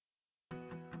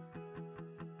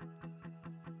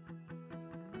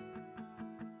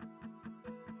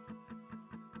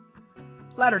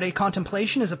Latter-day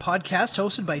Contemplation is a podcast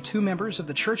hosted by two members of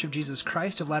the Church of Jesus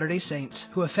Christ of Latter-day Saints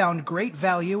who have found great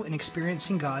value in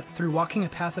experiencing God through walking a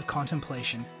path of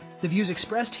contemplation. The views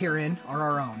expressed herein are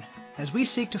our own, as we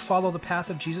seek to follow the path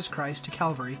of Jesus Christ to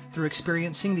Calvary through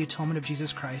experiencing the atonement of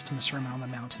Jesus Christ in the Sermon on the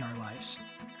Mount in our lives.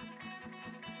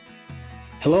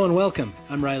 Hello and welcome.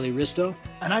 I'm Riley Risto.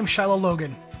 And I'm Shiloh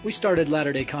Logan. We started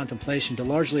Latter-day Contemplation to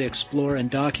largely explore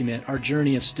and document our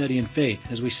journey of study and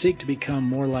faith as we seek to become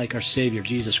more like our Savior,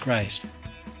 Jesus Christ.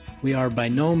 We are by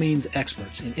no means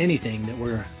experts in anything that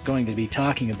we're going to be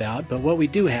talking about, but what we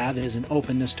do have is an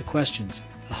openness to questions,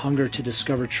 a hunger to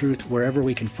discover truth wherever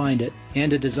we can find it,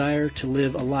 and a desire to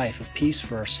live a life of peace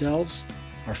for ourselves,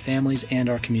 our families, and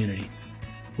our community.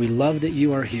 We love that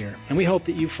you are here, and we hope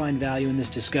that you find value in this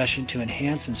discussion to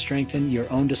enhance and strengthen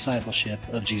your own discipleship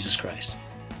of Jesus Christ.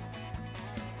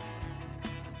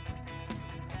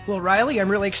 Well, Riley, I'm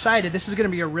really excited. This is going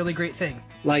to be a really great thing.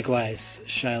 Likewise,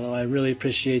 Shiloh, I really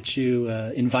appreciate you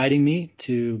inviting me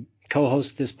to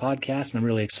co-host this podcast, and I'm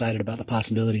really excited about the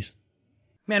possibilities.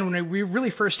 Man, when we really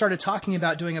first started talking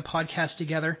about doing a podcast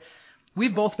together,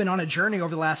 we've both been on a journey over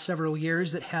the last several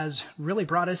years that has really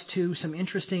brought us to some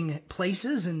interesting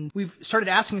places, and we've started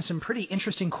asking some pretty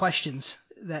interesting questions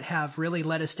that have really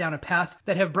led us down a path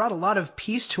that have brought a lot of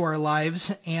peace to our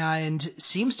lives and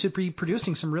seems to be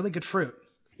producing some really good fruit.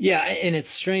 Yeah, and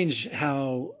it's strange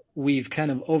how we've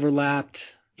kind of overlapped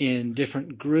in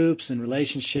different groups and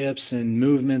relationships and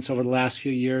movements over the last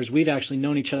few years. We've actually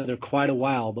known each other quite a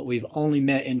while, but we've only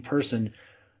met in person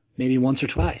maybe once or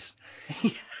twice.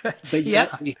 But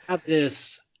yet we have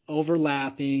this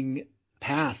overlapping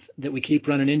path that we keep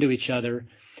running into each other,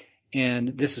 and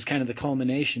this is kind of the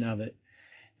culmination of it.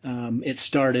 It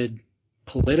started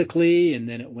politically, and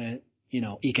then it went,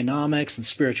 economics and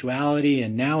spirituality,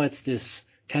 and now it's this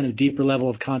kind of deeper level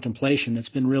of contemplation that's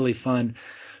been really fun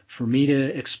for me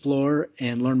to explore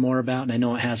and learn more about, and I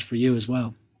know it has for you as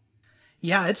well.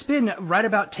 Yeah, it's been right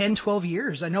about 10, 12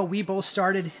 years. I know we both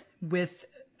started with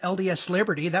LDS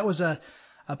Liberty. That was a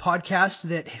podcast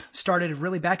that started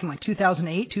really back in like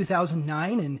 2008,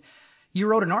 2009, and you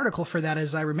wrote an article for that,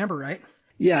 as I remember, right?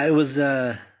 Yeah, it was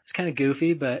it's kind of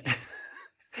goofy, but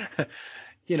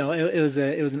it was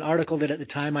an article that at the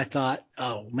time I thought,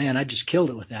 oh man, I just killed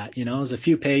it with that. It was a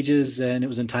few pages, and it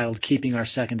was entitled "Keeping Our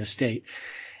Second Estate,"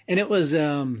 and it was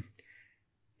a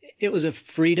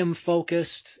freedom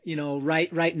focused,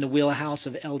 right in the wheelhouse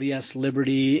of LDS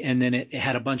Liberty, and then it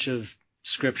had a bunch of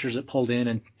scriptures that pulled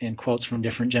in and quotes from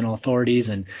different general authorities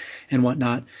and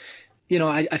whatnot.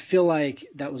 I feel like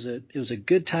it was a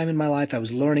good time in my life. I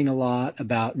was learning a lot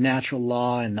about natural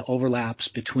law and the overlaps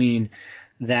between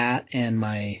that and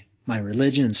my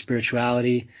religion and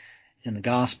spirituality and the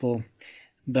gospel.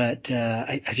 But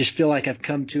I just feel like I've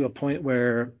come to a point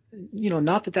where,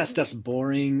 not that stuff's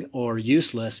boring or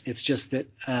useless. It's just that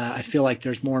I feel like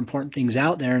there's more important things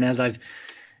out there. And as I've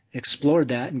explored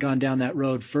that and gone down that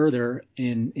road further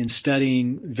in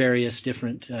studying various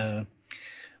different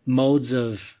modes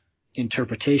of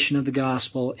interpretation of the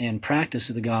gospel and practice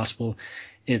of the gospel,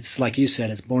 it's like you said,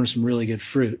 it's borne some really good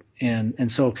fruit.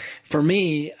 And so for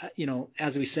me,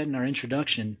 as we said in our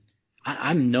introduction,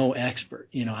 I'm no expert.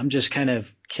 I'm just kind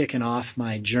of kicking off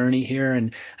my journey here,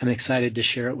 and I'm excited to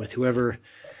share it with whoever,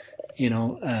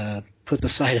 puts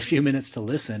aside a few minutes to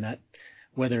listen,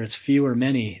 whether it's few or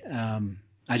many.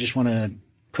 I just want to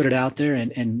put it out there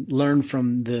and learn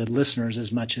from the listeners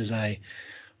as much as I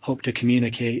hope to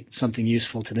communicate something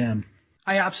useful to them.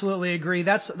 I absolutely agree.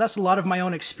 That's a lot of my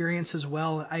own experience as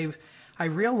well. I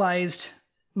realized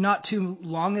not too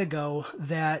long ago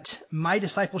that my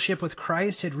discipleship with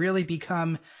Christ had really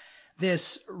become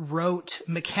this rote,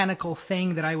 mechanical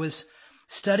thing that I was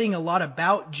studying a lot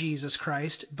about Jesus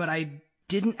Christ, but I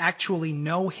didn't actually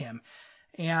know him.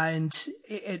 And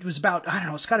it was about, I don't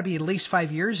know, it's got to be at least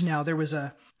 5 years now. There was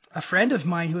a friend of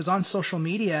mine who was on social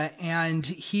media, and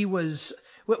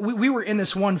we were in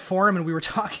this one forum, and we were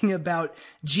talking about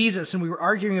Jesus, and we were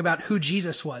arguing about who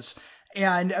Jesus was.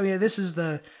 And I mean, this is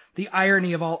the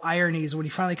irony of all ironies when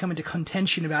you finally come into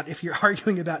contention about if you're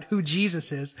arguing about who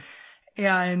Jesus is.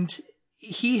 And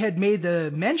he had made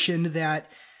the mention that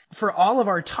for all of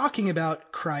our talking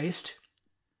about Christ,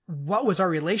 what was our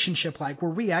relationship like? Were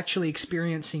we actually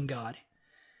experiencing God?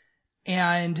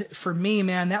 And for me,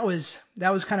 man, that was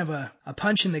kind of a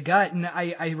punch in the gut. And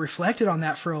I reflected on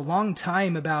that for a long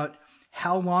time about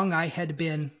how long I had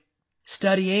been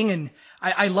studying. And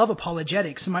I love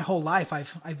apologetics. In my whole life,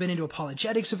 I've been into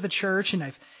apologetics of the church, and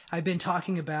I've been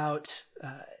talking about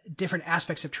different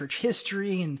aspects of church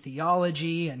history and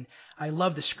theology. And I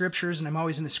love the scriptures, and I'm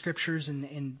always in the scriptures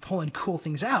and pulling cool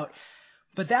things out.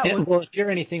 But that Yeah, would, well, if you're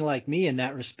anything like me in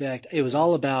that respect, it was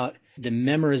all about the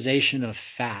memorization of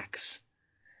facts.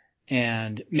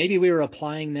 And maybe we were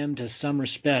applying them to some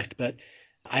respect, but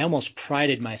I almost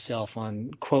prided myself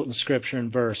on quoting scripture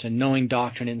and verse and knowing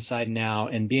doctrine inside and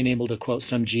out and being able to quote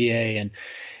some GA.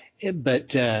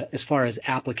 But as far as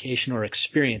application or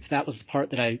experience, that was the part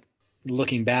that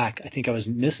looking back, I think I was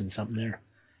missing something there.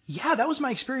 yeah, that was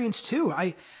my experience too.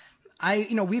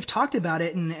 We've talked about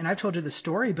it and I've told you the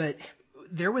story, but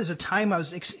there was a time I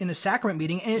was in a sacrament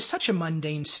meeting, and it's such a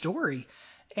mundane story.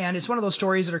 And it's one of those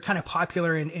stories that are kind of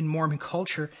popular in Mormon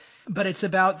culture, but it's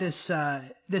about this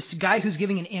guy who's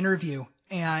giving an interview.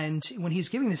 And when he's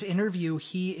giving this interview,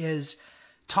 he is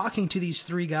talking to these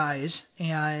three guys,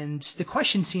 and the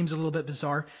question seems a little bit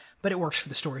bizarre, but it works for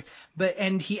the story.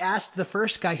 And he asked the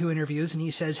first guy who interviews, and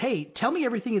he says, "Hey, tell me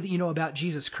everything that you know about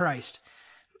Jesus Christ."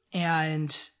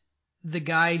 And the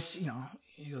guys,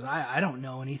 he goes, I don't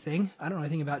know anything. I don't know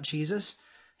anything about Jesus.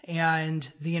 And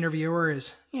the interviewer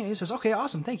he says, "Okay,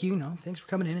 awesome. Thank you. Thanks for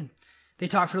coming in." And they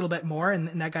talk for a little bit more, and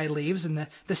that guy leaves. And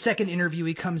the second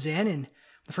interviewee comes in, and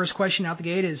the first question out the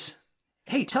gate is,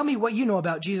 "Hey, tell me what you know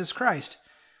about Jesus Christ."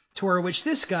 To which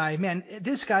this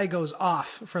guy goes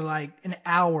off for like an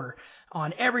hour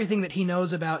on everything that he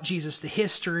knows about Jesus, the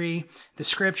history, the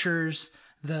scriptures,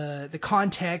 the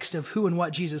context of who and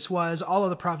what Jesus was, all of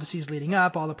the prophecies leading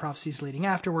up, all the prophecies leading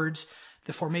afterwards,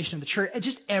 the formation of the church,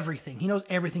 just everything. He knows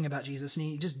everything about Jesus, and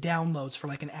he just downloads for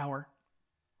like an hour.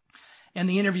 And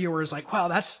the interviewer is like, "Wow,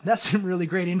 that's some really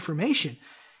great information."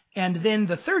 And then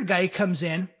the third guy comes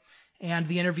in, and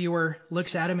the interviewer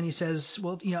looks at him and he says,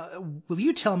 "Well, will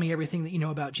you tell me everything that you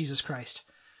know about Jesus Christ?"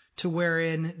 To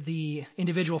wherein the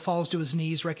individual falls to his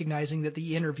knees, recognizing that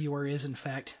the interviewer is in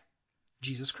fact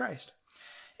Jesus Christ.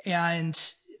 And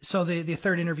so the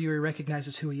third interviewer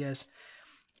recognizes who he is.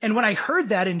 And when I heard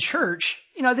that in church,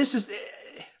 this is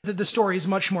the story is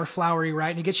much more flowery, right?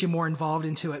 And it gets you more involved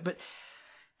into it. But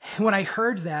when I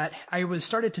heard that, I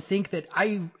started to think that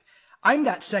I'm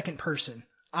that second person.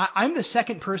 I'm the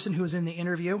second person who was in the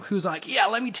interview who's like, "Yeah,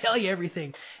 let me tell you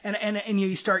everything." And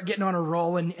you start getting on a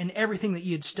roll, and everything that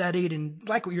you had studied, and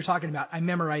like what you're talking about, I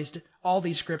memorized all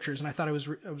these scriptures, and I thought it was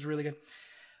really good.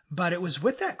 But it was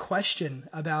with that question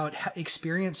about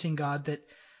experiencing God that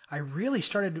I really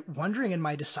started wondering in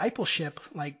my discipleship,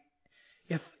 like,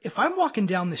 if I'm walking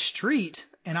down the street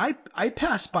and I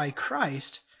pass by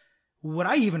Christ, would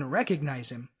I even recognize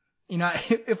him?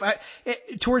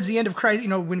 Towards the end of Christ,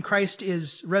 when Christ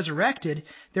is resurrected,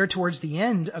 they're towards the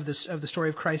end of the story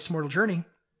of Christ's mortal journey,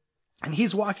 and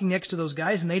he's walking next to those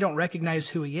guys, and they don't recognize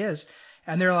who he is,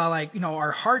 and they're all like,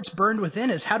 "Our hearts burned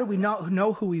within us. How do we not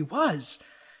know who he was?"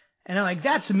 And I'm like,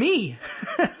 "That's me."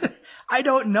 I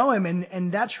don't know him,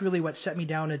 and that's really what set me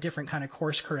down a different kind of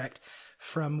course correct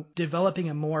from developing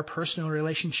a more personal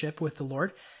relationship with the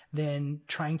Lord than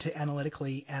trying to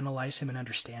analytically analyze him and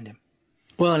understand him.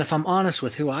 Well, and if I'm honest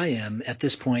with who I am at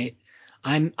this point,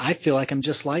 I feel like I'm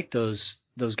just like those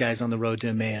guys on the road to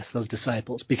Emmaus, those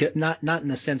disciples, because not in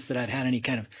the sense that I'd had any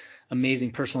kind of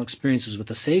amazing personal experiences with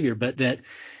the Savior, but that,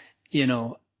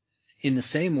 in the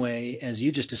same way as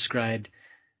you just described,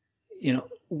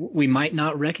 we might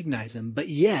not recognize him, but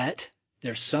yet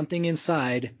there's something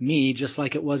inside me, just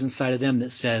like it was inside of them,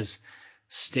 that says,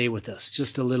 "Stay with us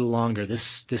just a little longer.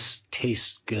 This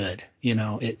tastes good.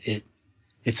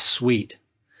 It's sweet.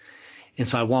 And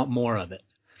so I want more of it."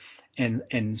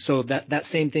 And so that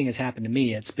same thing has happened to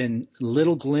me. It's been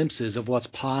little glimpses of what's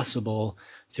possible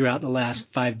throughout the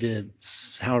last 5 to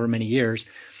however many years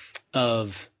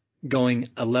of going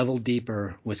a level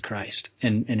deeper with Christ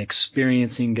and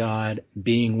experiencing God,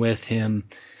 being with him,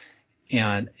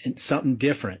 and something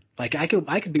different. Like I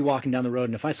could be walking down the road,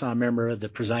 and if I saw a member of the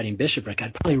presiding bishopric,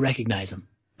 I'd probably recognize him.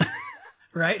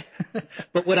 Right?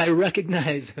 But would I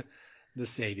recognize the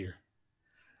Savior?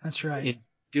 That's right. In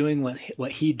doing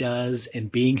what he does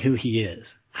and being who he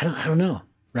is? I don't know.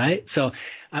 Right? So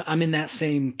I'm in that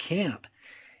same camp.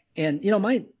 And,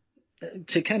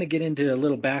 to kind of get into a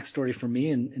little backstory for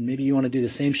me, and maybe you want to do the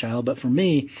same, Shiloh, but for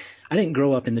me, I didn't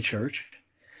grow up in the church.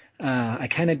 I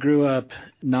kind of grew up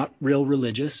not real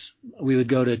religious. We would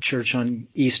go to church on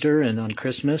Easter and on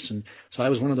Christmas, and so I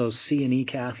was one of those C&E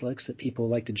Catholics that people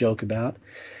like to joke about.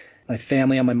 My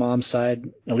family on my mom's side,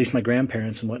 at least my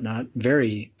grandparents and whatnot,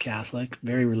 very Catholic,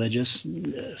 very religious,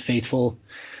 faithful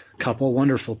couple,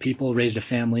 wonderful people, raised a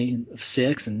family of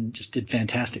 6 and just did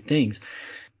fantastic things.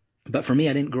 But for me,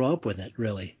 I didn't grow up with it,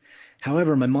 really.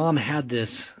 However, my mom had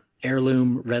this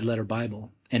heirloom red letter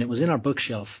Bible, and it was in our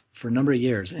bookshelf for a number of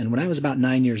years. And when I was about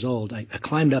 9 years old, I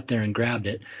climbed up there and grabbed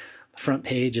it. The front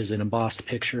page is an embossed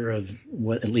picture of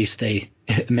what at least they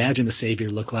imagine the Savior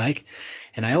looked like.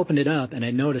 And I opened it up and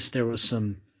I noticed there was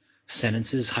some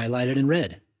sentences highlighted in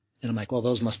red. And I'm like, well,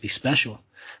 those must be special.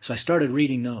 So I started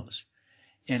reading those,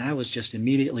 and I was just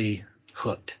immediately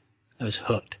hooked. I was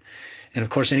hooked. And of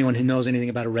course, anyone who knows anything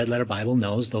about a red letter Bible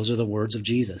knows those are the words of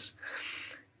Jesus.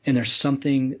 And there's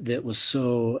something that was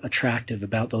so attractive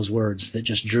about those words that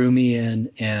just drew me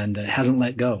in and hasn't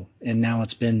let go. And now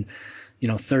it's been,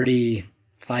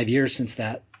 35 years since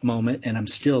that moment, and I'm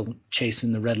still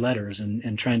chasing the red letters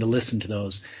and trying to listen to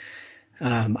those.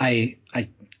 I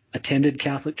attended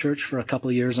Catholic church for a couple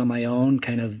of years on my own,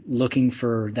 kind of looking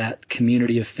for that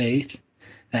community of faith,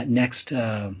 that next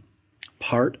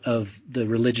part of the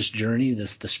religious journey,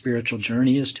 the spiritual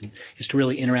journey is to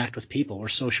really interact with people. We're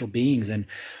social beings, and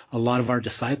a lot of our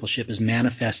discipleship is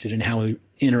manifested in how we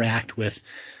interact with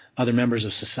other members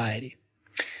of society.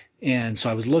 And so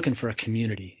I was looking for a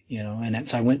community, and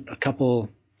so I went a couple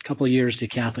of years to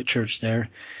Catholic church there,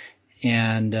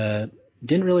 and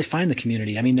didn't really find the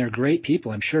community. I mean, they're great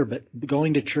people, I'm sure, but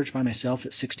going to church by myself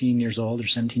at 16 years old or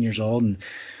 17 years old, and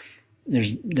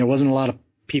there wasn't a lot of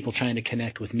people trying to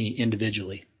connect with me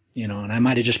individually, and I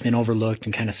might have just been overlooked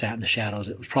and kind of sat in the shadows.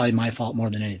 It was probably my fault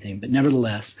more than anything, but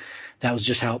nevertheless, that was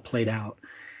just how it played out.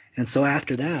 And so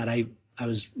after that, I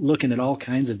was looking at all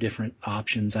kinds of different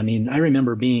options. I mean, I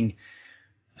remember being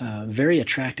very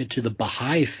attracted to the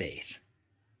Baha'i faith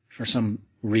for some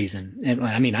reason. And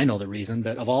I mean, I know the reason,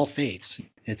 but of all faiths,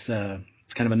 it's kind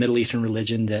of a Middle Eastern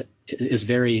religion that is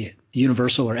very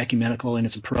universal or ecumenical in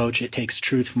its approach. It takes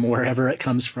truth from wherever it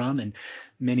comes from, and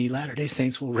many Latter-day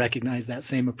Saints will recognize that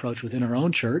same approach within our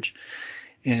own church,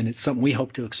 and it's something we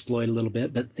hope to exploit a little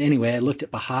bit. But anyway, I looked at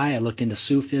Baha'i, I looked into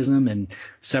Sufism and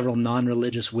several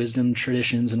non-religious wisdom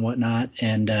traditions and whatnot,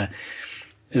 and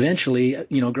eventually,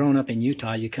 growing up in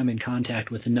Utah, you come in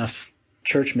contact with enough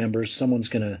church members, someone's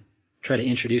going to try to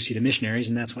introduce you to missionaries,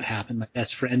 and that's what happened. My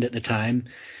best friend at the time,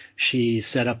 she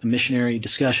set up a missionary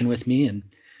discussion with me, and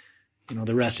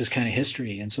the rest is kind of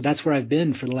history. And so that's where I've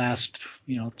been for the last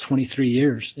 23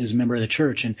 years as a member of the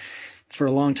church. And for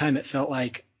a long time, it felt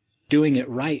like doing it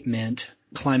right meant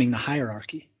climbing the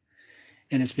hierarchy.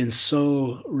 And it's been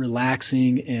so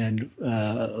relaxing and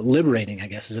liberating, I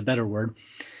guess is a better word,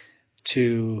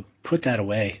 to put that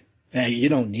away. You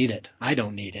don't need it. I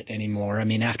don't need it anymore. I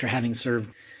mean, after having served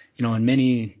in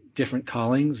many different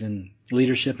callings and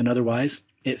leadership and otherwise,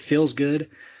 it feels good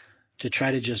to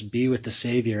try to just be with the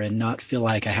Savior and not feel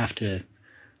like I have to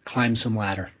climb some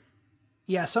ladder.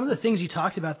 Yeah, some of the things you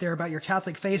talked about there about your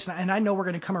Catholic faith, and I know we're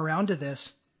going to come around to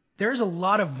this. There's a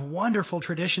lot of wonderful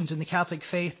traditions in the Catholic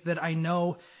faith that I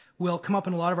know will come up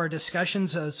in a lot of our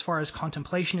discussions as far as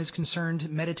contemplation is concerned,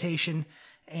 meditation,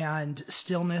 and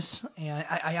stillness. And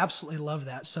I absolutely love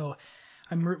that. So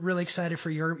I'm really excited for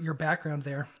your background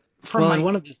there. And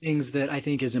one of the things that I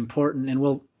think is important, and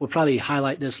we'll probably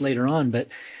highlight this later on, but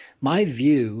my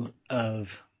view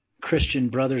of Christian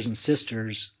brothers and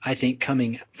sisters, I think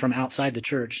coming from outside the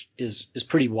church is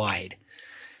pretty wide,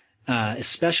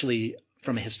 especially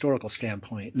from a historical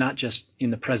standpoint, not just in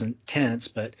the present tense,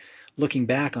 but looking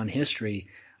back on history.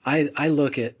 I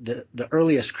look at the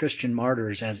earliest Christian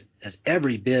martyrs as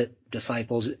every bit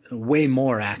disciples, way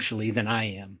more actually than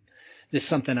I am. This is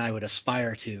something I would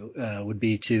aspire to, would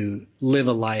be to live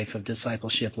a life of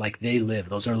discipleship like they live,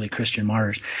 those early Christian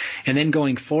martyrs. And then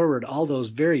going forward, all those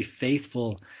very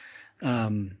faithful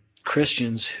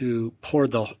Christians who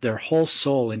poured their whole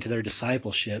soul into their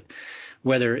discipleship,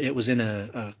 whether it was in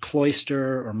a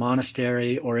cloister or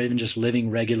monastery or even just living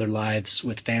regular lives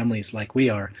with families like we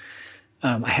are.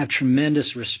 I have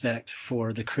tremendous respect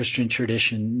for the Christian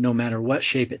tradition, no matter what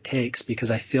shape it takes,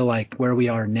 because I feel like where we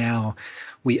are now,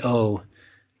 we owe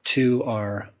to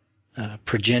our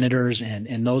progenitors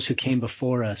and those who came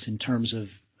before us in terms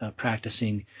of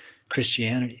practicing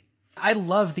Christianity. I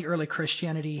love the early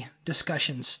Christianity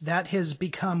discussions. That has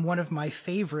become one of my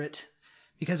favorite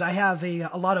because I have a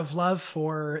lot of love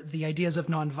for the ideas of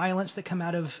nonviolence that come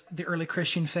out of the early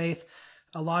Christian faith,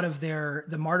 a lot of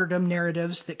the martyrdom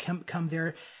narratives that come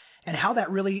there, and how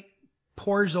that really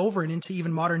pours over and into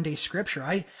even modern day scripture.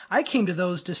 I came to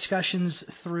those discussions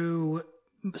through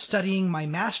studying my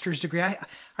master's degree.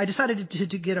 I decided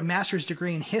to get a master's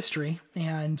degree in history,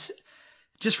 and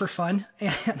just for fun,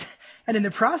 and in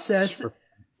the process,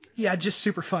 yeah, just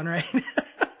super fun, right?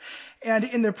 And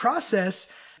in the process,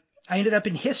 I ended up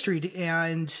in history,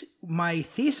 and my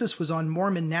thesis was on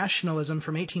Mormon nationalism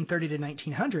from 1830 to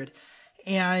 1900.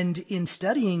 And in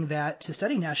studying that, to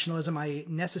study nationalism, I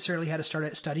necessarily had to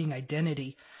start studying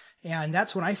identity. And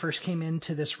that's when I first came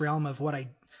into this realm of what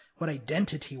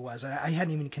identity was. I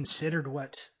hadn't even considered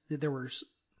there were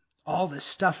all this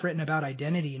stuff written about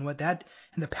identity and what that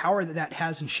and the power that that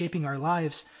has in shaping our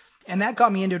lives. And that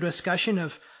got me into a discussion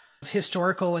of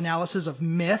historical analysis of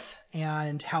myth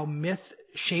and how myth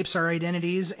shapes our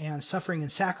identities, and suffering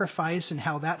and sacrifice and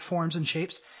how that forms and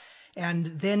shapes, and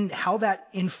then how that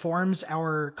informs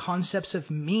our concepts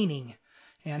of meaning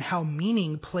and how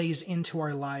meaning plays into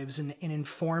our lives and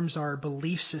informs our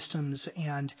belief systems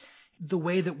and the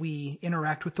way that we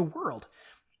interact with the world.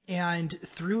 And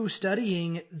through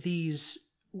studying these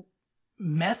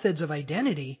methods of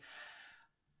identity,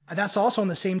 that's also on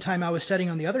the same time I was studying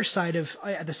on the other side of,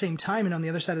 at the same time and on the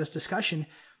other side of this discussion,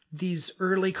 these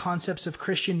early concepts of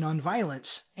Christian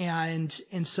nonviolence. And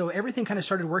so everything kind of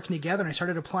started working together, and I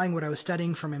started applying what I was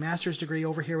studying from my master's degree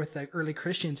over here with the early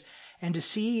Christians, and to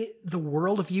see the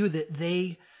worldview that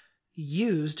they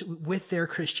used with their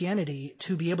Christianity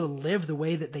to be able to live the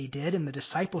way that they did, and the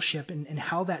discipleship and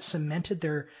how that cemented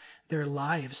their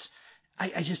lives.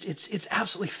 I just, it's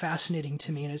absolutely fascinating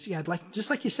to me. And it's, yeah, just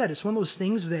like you said, it's one of those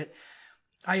things that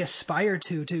I aspire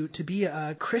to be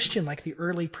a Christian like the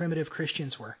early primitive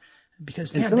Christians were,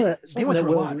 because man, they went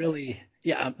through a lot. Really,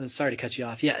 yeah, I'm sorry to cut you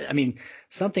off. Yeah, I mean,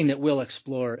 something that we'll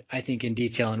explore, I think, in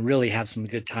detail and really have some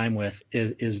good time with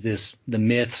is the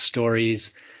myths,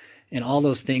 stories, and all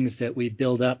those things that we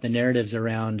build up, the narratives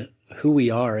around who we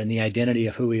are and the identity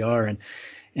of who we are,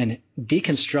 and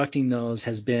deconstructing those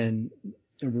has been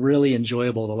really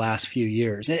enjoyable the last few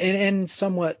years, and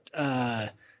somewhat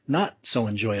not so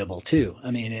enjoyable too.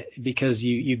 I mean, because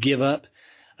you give up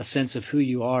a sense of who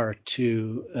you are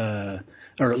to,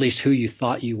 or at least who you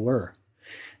thought you were,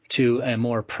 to a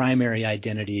more primary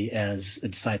identity as a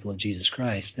disciple of Jesus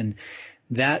Christ. And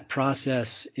that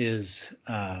process is,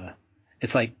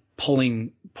 it's like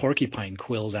pulling porcupine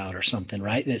quills out or something,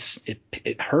 right?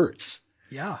 It hurts.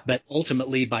 Yeah. But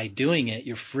ultimately, by doing it,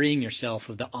 you're freeing yourself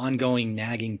of the ongoing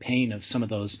nagging pain of some of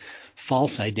those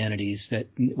false identities that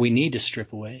we need to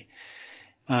strip away.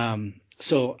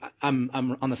 So I'm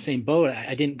on the same boat.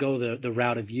 I didn't go the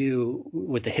route of you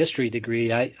with the history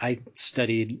degree. I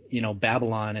studied,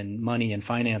 Babylon and money and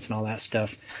finance and all that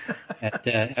stuff at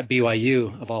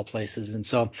BYU of all places. And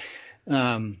so,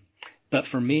 but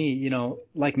for me,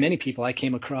 like many people, I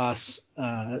came across,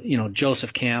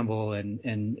 Joseph Campbell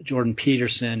and Jordan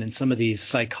Peterson and some of these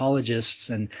psychologists,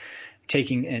 and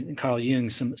Carl Jung,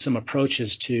 some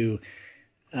approaches to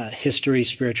history,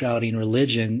 spirituality, and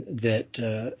religion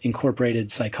that incorporated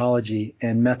psychology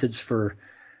and methods for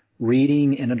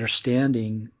reading and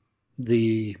understanding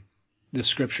the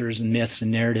scriptures and myths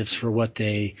and narratives for what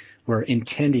they were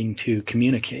intending to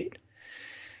communicate.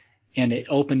 And it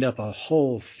opened up a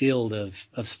whole field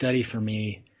of study for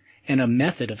me, and a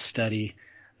method of study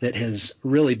that has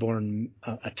really borne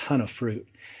a ton of fruit.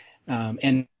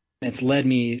 And it's led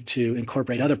me to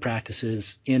incorporate other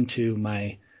practices into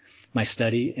my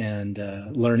study and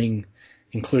learning,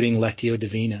 including Lectio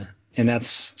Divina. And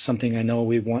that's something I know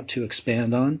we want to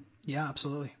expand on. Yeah,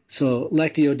 absolutely. So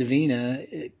Lectio Divina,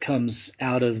 it comes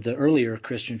out of the earlier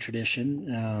Christian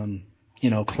tradition,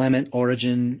 Clement,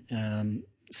 Origen,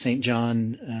 St.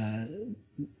 John.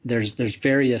 There's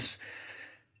various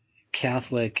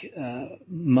Catholic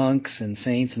monks and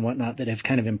saints and whatnot that have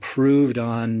kind of improved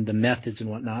on the methods and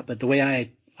whatnot. But the way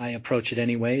I approach it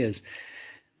anyway is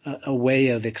a way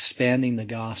of expanding the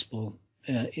gospel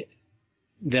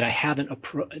that I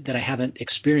haven't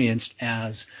experienced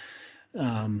as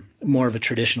more of a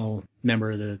traditional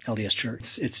member of the LDS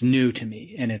Church. It's new to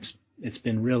me, and it's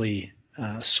been really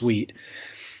sweet.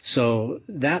 So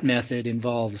that method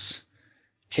involves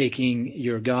taking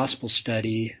your gospel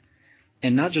study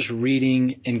and not just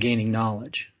reading and gaining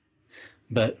knowledge,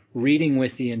 but reading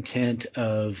with the intent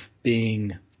of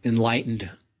being enlightened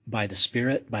by the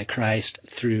Spirit, by Christ,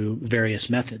 through various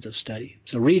methods of study.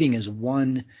 So reading is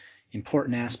one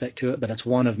important aspect to it, but it's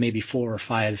one of maybe 4 or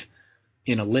 5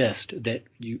 in a list that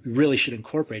you really should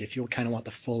incorporate if you kind of want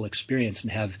the full experience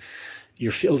and have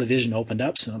your field of vision opened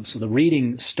up some. So the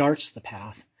reading starts the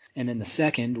path. And then the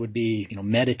second would be,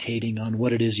 meditating on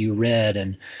what it is you read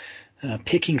and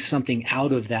picking something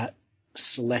out of that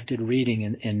selected reading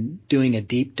and doing a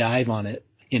deep dive on it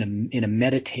in a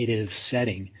meditative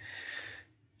setting,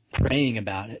 praying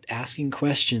about it, asking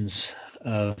questions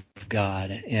of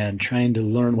God, and trying to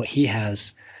learn what He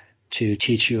has to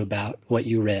teach you about what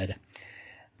you read.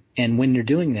 And when you're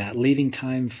doing that, leaving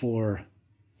time for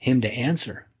Him to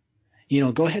answer.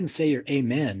 Go ahead and say your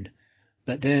amen.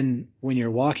 But then when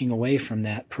you're walking away from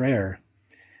that prayer,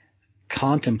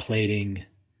 contemplating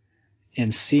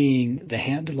and seeing the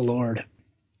hand of the Lord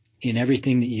in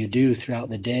everything that you do throughout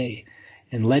the day,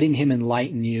 and letting Him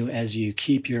enlighten you as you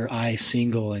keep your eye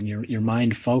single and your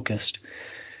mind focused.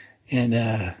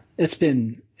 And it's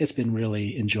been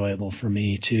really enjoyable for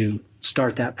me to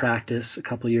start that practice a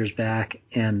couple of years back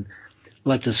and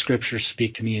let the scriptures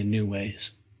speak to me in new ways.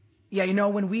 Yeah,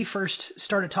 when we first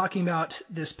started talking about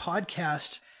this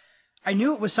podcast, I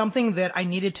knew it was something that I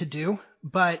needed to do,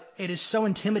 but it is so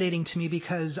intimidating to me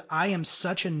because I am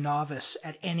such a novice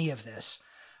at any of this.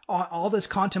 All this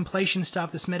contemplation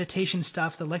stuff, this meditation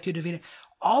stuff, the Lectio Divina,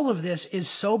 all of this is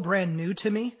so brand new to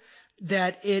me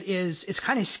that it's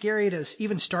kind of scary to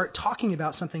even start talking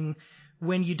about something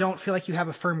when you don't feel like you have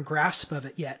a firm grasp of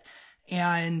it yet.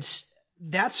 And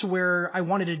that's where I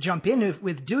wanted to jump in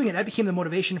with doing it. That became the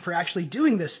motivation for actually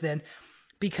doing this then,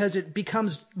 because it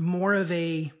becomes more of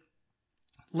a,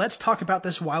 let's talk about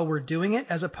this while we're doing it,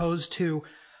 as opposed to,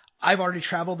 I've already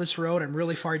traveled this road, I'm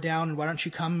really far down, and why don't you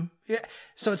come? Yeah.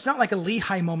 So it's not like a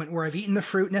Lehi moment where I've eaten the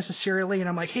fruit necessarily, and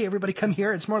I'm like, hey, everybody come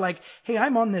here. It's more like, hey,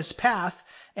 I'm on this path,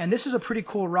 and this is a pretty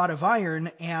cool rod of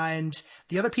iron, and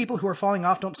the other people who are falling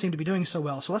off don't seem to be doing so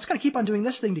well. So let's kind of keep on doing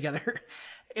this thing together.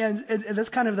 And that's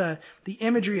kind of the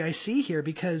imagery I see here,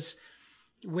 because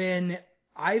when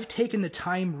I've taken the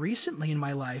time recently in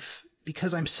my life,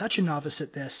 because I'm such a novice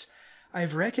at this,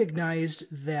 I've recognized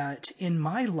that in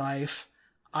my life,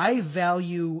 I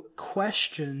value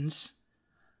questions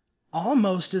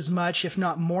almost as much, if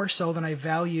not more so, than I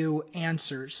value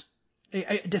answers.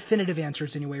 Definitive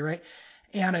answers anyway, right?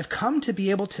 And I've come to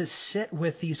be able to sit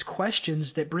with these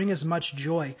questions that bring as much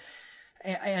joy.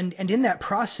 And in that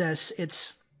process,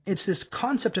 it's this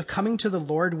concept of coming to the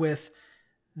Lord with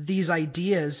these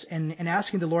ideas and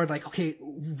asking the Lord, like, okay,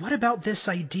 what about this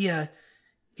idea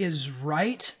is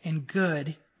right and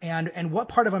good, and what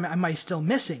part of them am I still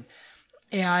missing?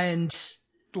 And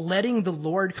letting the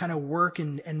Lord kind of work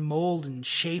and mold and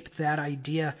shape that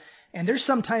idea. And there's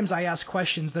sometimes I ask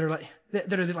questions that are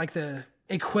like the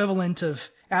equivalent of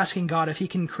asking God if he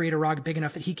can create a rock big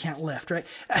enough that he can't lift, right?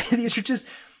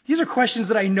 These are questions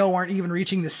that I know aren't even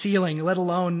reaching the ceiling, let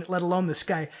alone the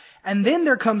sky. And then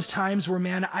there comes times where,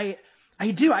 man, I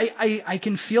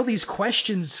can feel these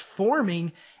questions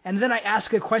forming, and then I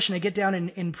ask a question. I get down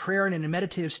in prayer and in a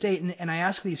meditative state, and I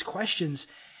ask these questions,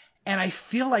 and I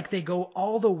feel like they go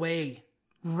all the way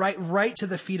right to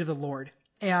the feet of the Lord.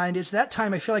 And it's that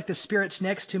time I feel like the Spirit's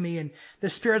next to me, and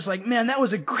the Spirit's like, man, that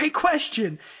was a great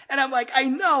question. And I'm like, I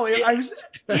know. Yeah,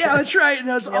 that's right. And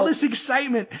there's all this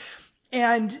excitement.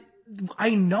 And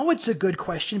I know it's a good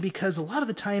question because a lot of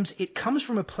the times it comes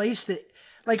from a place that,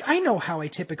 like, I know how I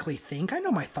typically think. I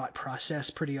know my thought process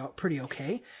pretty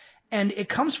okay. And it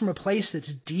comes from a place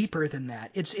that's deeper than that.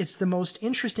 It's the most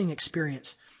interesting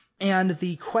experience. And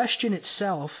the question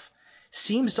itself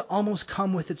seems to almost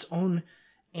come with its own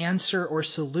answer or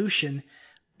solution.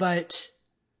 But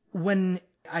when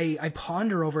I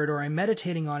ponder over it or I'm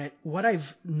meditating on it, what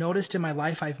I've noticed in my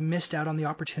life I've missed out on the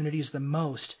opportunities the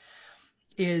most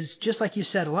is, just like you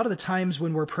said, a lot of the times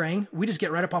when we're praying, we just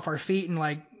get right up off our feet and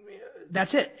like,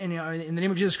 that's it. And, in the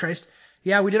name of Jesus Christ,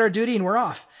 yeah, we did our duty and we're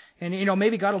off. And,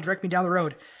 maybe God will direct me down the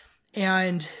road.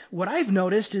 And what I've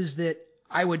noticed is that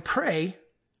I would pray,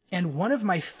 and one of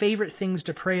my favorite things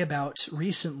to pray about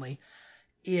recently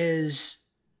is,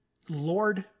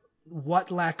 Lord, what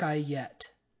lack I yet?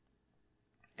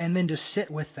 And then to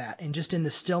sit with that and just in the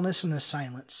stillness and the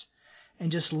silence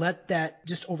and just let that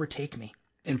just overtake me.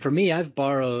 And for me, I've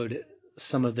borrowed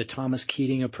some of the Thomas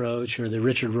Keating approach or the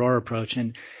Richard Rohr approach,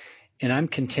 and I'm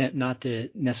content not to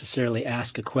necessarily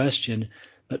ask a question,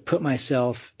 but put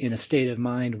myself in a state of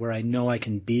mind where I know I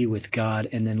can be with God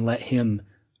and then let him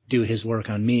do his work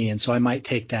on me. And so I might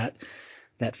take that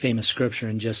famous scripture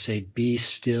and just say, be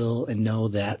still and know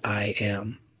that I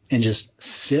am, and just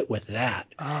sit with that.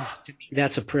 To me,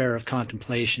 that's a prayer of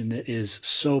contemplation that is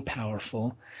so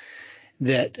powerful,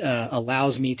 that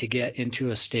allows me to get into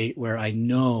a state where I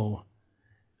know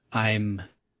I'm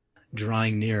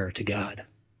drawing nearer to God.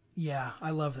 Yeah, I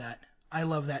love that. I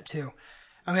love that too.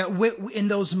 I mean, in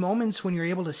those moments when you're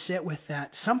able to sit with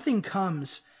that, something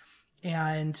comes.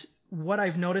 And what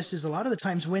I've noticed is a lot of the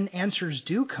times when answers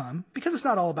do come, because it's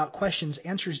not all about questions,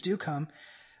 answers do come.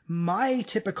 My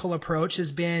typical approach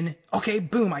has been, okay,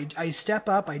 boom, I step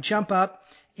up, I jump up,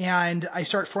 and I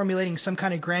start formulating some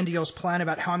kind of grandiose plan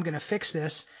about how I'm going to fix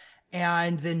this.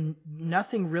 And then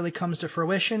nothing really comes to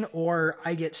fruition, or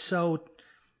I get so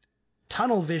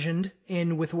tunnel visioned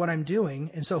in with what I'm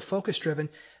doing and so focus driven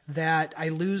that I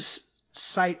lose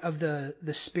sight of the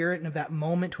spirit and of that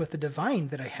moment with the divine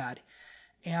that I had.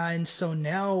 And so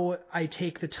now I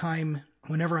take the time,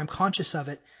 whenever I'm conscious of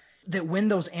it, that when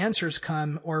those answers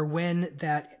come, or when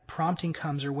that prompting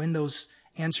comes, or when those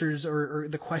answers or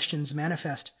the questions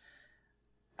manifest,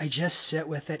 I just sit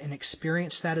with it and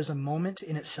experience that as a moment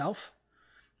in itself.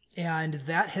 And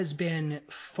that has been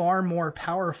far more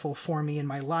powerful for me in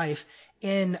my life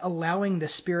in allowing the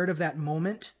spirit of that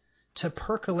moment to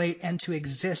percolate and to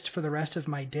exist for the rest of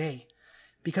my day.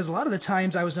 Because a lot of the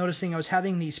times I was noticing I was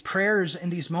having these prayers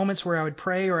and these moments where I would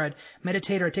pray or I'd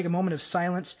meditate or I'd take a moment of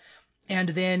silence, and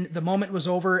then the moment was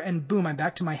over and boom, I'm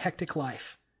back to my hectic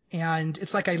life. And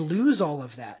it's like I lose all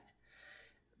of that.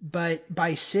 But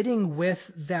by sitting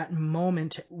with that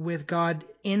moment with God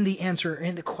in the answer,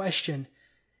 in the question,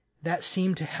 that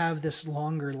seemed to have this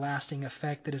longer lasting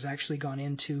effect that has actually gone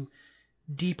into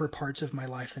deeper parts of my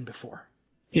life than before.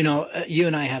 You know, you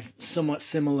and I have somewhat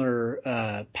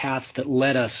similar paths that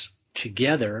led us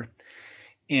together.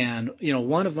 And, you know,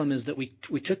 one of them is that we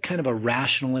took kind of a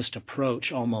rationalist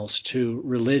approach almost to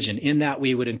religion, in that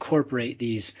we would incorporate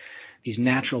these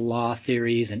natural law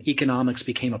theories, and economics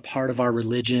became a part of our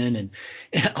religion,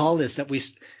 and all this that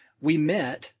we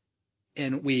met,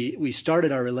 and we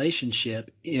started our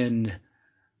relationship in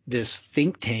this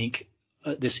think tank,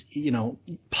 this, you know,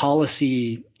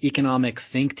 policy economic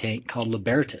think tank called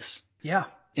Libertas. Yeah.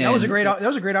 That was a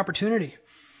great opportunity.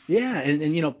 Yeah,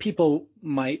 and you know, people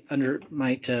might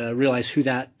realize who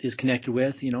that is connected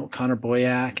with. You know, Connor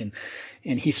Boyack,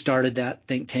 and he started that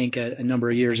think tank a number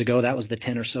of years ago. That was the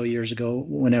 10 or so years ago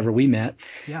whenever we met.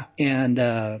 Yeah.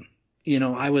 And you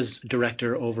know, I was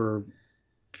director over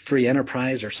Free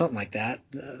Enterprise or something like that,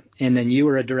 and then you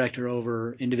were a director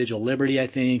over Individual Liberty, I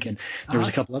think, and there was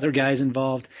a couple other guys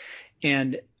involved.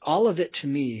 And all of it to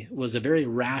me was a very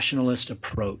rationalist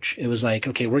approach. It was like,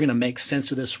 okay, we're going to make sense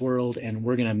of this world, and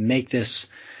we're going to make this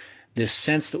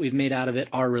sense that we've made out of it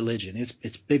our religion.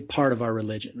 It's a big part of our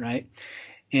religion, right?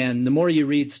 And the more you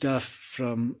read stuff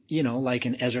from, you know, like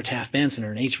an Ezra Taft Benson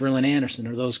or an H. Verlin Anderson,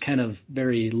 or those kind of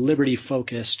very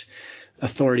liberty-focused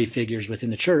authority figures within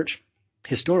the church,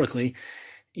 historically,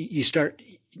 you start.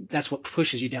 That's what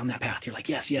pushes you down that path. You're like,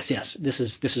 yes, this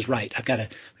is right. I've got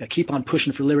to keep on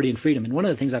pushing for liberty and freedom. And one of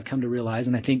the things I've come to realize,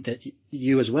 and I think that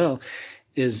you as well,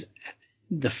 is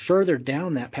the further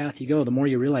down that path you go, the more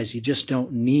you realize you just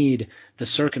don't need the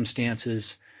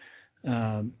circumstances,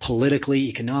 politically,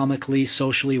 economically,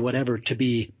 socially, whatever, to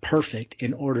be perfect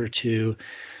in order to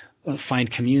find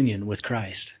communion with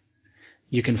Christ.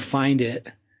 You can find it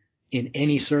in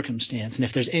any circumstance. And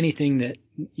if there's anything that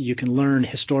you can learn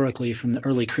historically from the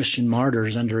early Christian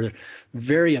martyrs under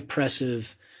very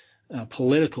oppressive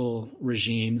political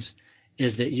regimes,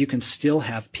 is that you can still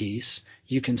have peace.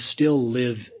 You can still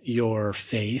live your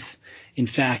faith. In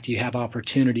fact, you have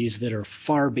opportunities that are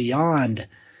far beyond,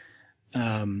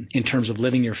 in terms of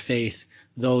living your faith,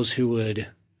 those who would,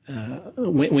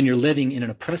 when you're living in an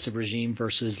oppressive regime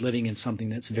versus living in something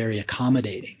that's very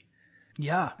accommodating.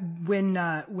 Yeah.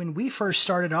 When we first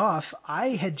started off, I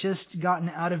had just gotten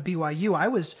out of BYU.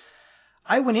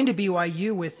 I went into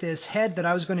BYU with this head that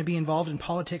I was going to be involved in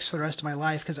politics for the rest of my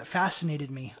life because it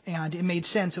fascinated me and it made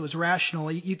sense. It was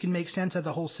rational. You can make sense of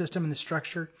the whole system and the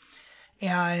structure.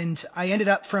 And I ended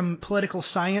up from political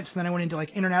science, and then I went into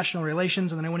like international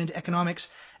relations, and then I went into economics.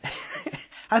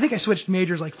 I think I switched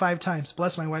majors like 5 times.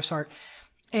 Bless my wife's heart.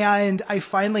 And I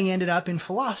finally ended up in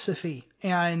philosophy.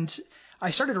 And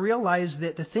I started to realize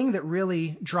that the thing that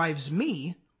really drives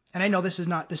me, and I know this is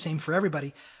not the same for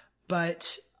everybody,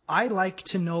 but I like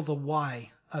to know the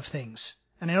why of things.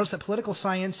 And I noticed that political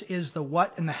science is the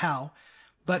what and the how,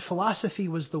 but philosophy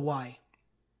was the why.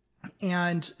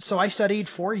 And so I studied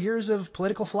 4 years of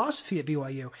political philosophy at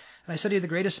BYU, and I studied the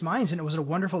greatest minds, and it was a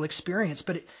wonderful experience.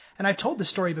 And I've told this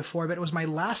story before, but it was my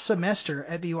last semester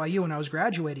at BYU when I was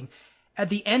graduating, at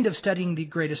the end of studying the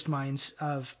greatest minds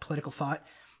of political thought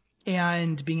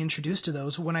and being introduced to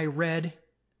those, when I read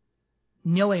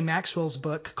Neal A. Maxwell's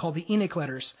book called The Enoch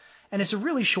Letters. And it's a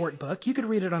really short book. You could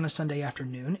read it on a Sunday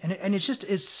afternoon, and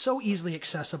it's so easily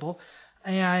accessible.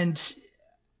 And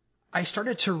I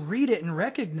started to read it and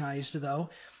recognized,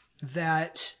 though,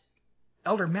 that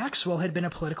Elder Maxwell had been a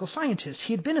political scientist.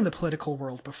 He had been in the political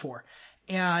world before.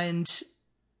 And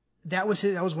that was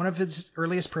one of his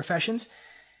earliest professions.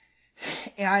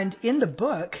 And in the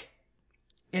book,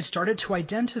 it started to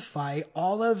identify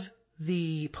all of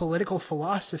the political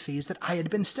philosophies that I had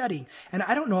been studying. And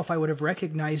I don't know if I would have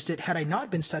recognized it had I not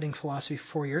been studying philosophy for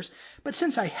 4 years, but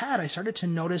since I had, I started to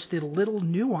notice the little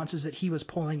nuances that he was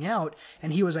pulling out,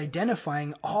 and he was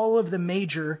identifying all of the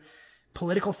major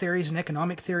political theories and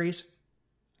economic theories,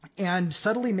 and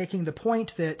subtly making the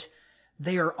point that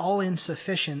they are all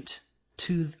insufficient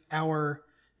to our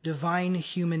divine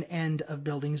human end of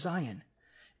building Zion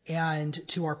and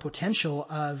to our potential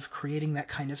of creating that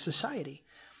kind of society.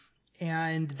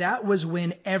 And that was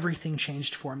when everything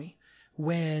changed for me.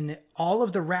 when all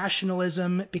of the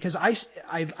rationalism, because I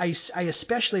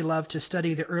especially love to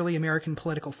study the early American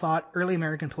political thought, early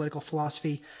American political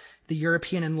philosophy, the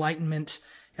European Enlightenment.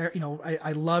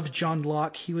 I loved John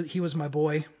Locke. He was my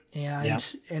boy. And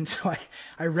so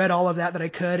I read all of that I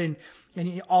could,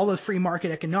 and all the free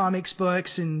market economics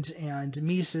books and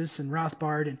Mises and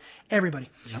Rothbard and everybody.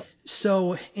 Yep.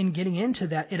 So in getting into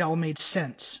that, it all made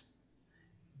sense.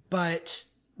 But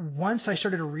once I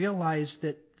started to realize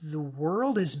that the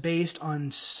world is based on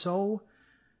a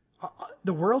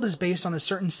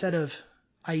certain set of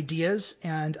ideas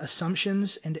and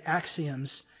assumptions and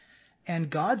axioms, and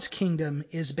God's kingdom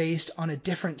is based on a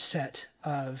different set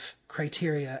of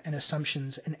criteria and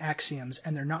assumptions and axioms,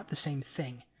 and they're not the same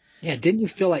thing. Yeah, didn't you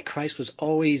feel like Christ was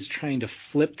always trying to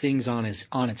flip things on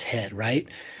its head, right?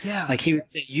 Yeah. Like he would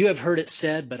say, "You have heard it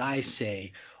said, but I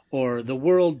say," or "The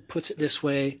world puts it this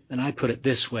way, and I put it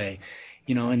this way,"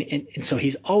 and so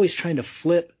he's always trying to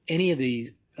flip any of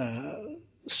the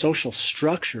social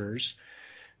structures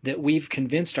that we've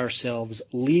convinced ourselves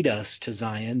lead us to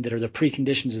Zion, that are the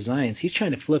preconditions of Zion. He's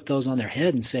trying to flip those on their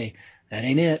head and say, "That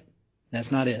ain't it.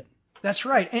 That's not it." That's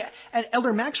right. And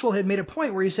Elder Maxwell had made a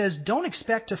point where he says, don't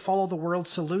expect to follow the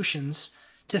world's solutions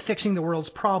to fixing the world's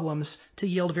problems to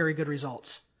yield very good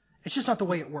results. It's just not the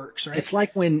way it works, right? It's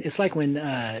like when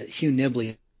Hugh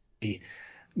Nibley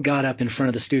got up in front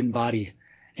of the student body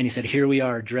and he said, "Here we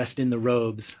are, dressed in the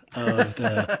robes of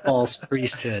the false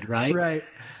priesthood," right? Right.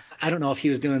 I don't know if he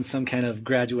was doing some kind of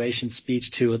graduation speech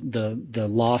to the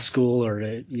law school or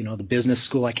the business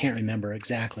school. I can't remember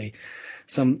exactly.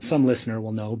 Some listener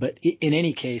will know, but in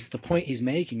any case, the point he's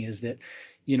making is that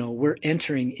we're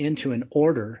entering into an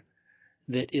order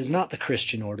that is not the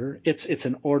Christian order. It's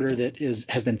an order that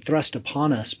has been thrust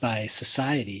upon us by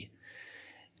society,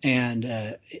 and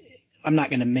I'm not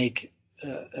going to make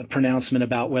a pronouncement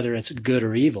about whether it's good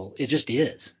or evil. It just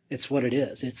is. It's what it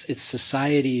is. It's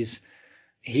society's.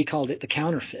 He called it the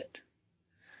counterfeit.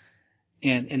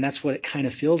 And that's what it kind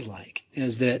of feels like,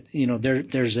 is that,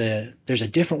 there's a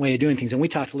different way of doing things. And we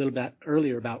talked a little bit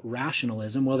earlier about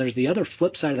rationalism. Well, there's the other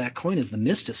flip side of that coin is the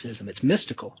mysticism. It's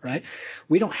mystical, right?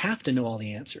 We don't have to know all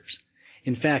the answers.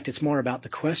 In fact, it's more about the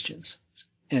questions.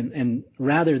 And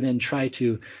rather than try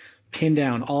to pin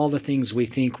down all the things we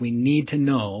think we need to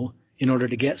know in order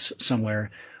to get somewhere,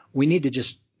 we need to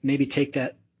just maybe take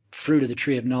that fruit of the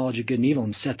tree of knowledge of good and evil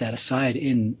and set that aside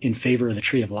in favor of the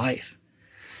tree of life,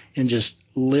 and just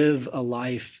live a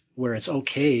life where it's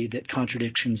okay that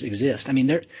contradictions exist. I mean,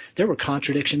 there were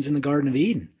contradictions in the Garden of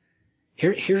Eden.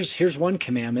 Here's one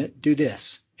commandment, do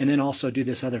this, and then also do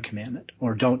this other commandment,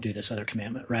 or don't do this other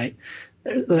commandment, right?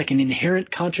 There's like an inherent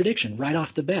contradiction right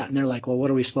off the bat. And they're like, well,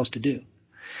 what are we supposed to do?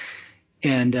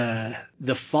 And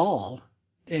the fall,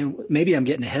 and maybe I'm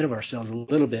getting ahead of ourselves a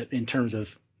little bit in terms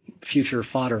of future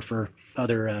fodder for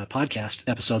other podcast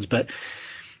episodes, but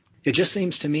it just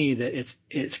seems to me that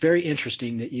it's very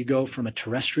interesting that you go from a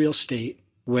terrestrial state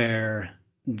where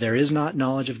there is not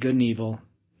knowledge of good and evil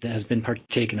that has been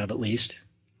partaken of, at least,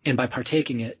 and by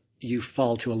partaking it, you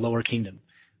fall to a lower kingdom.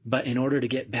 But in order to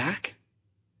get back,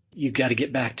 you've got to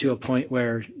get back to a point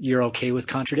where you're okay with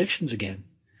contradictions again.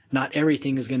 Not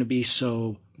everything is going to be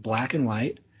so black and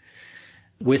white,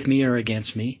 with me or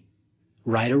against me,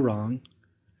 right or wrong.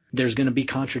 There's going to be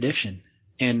contradiction.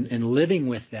 And living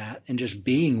with that and just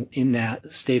being in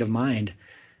that state of mind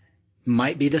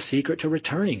might be the secret to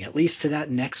returning, at least to that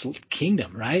next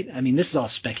kingdom, right? I mean, this is all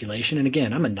speculation. And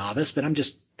again, I'm a novice, but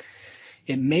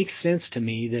it makes sense to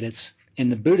me that it's,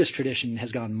 and the Buddhist tradition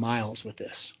has gone miles with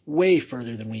this, way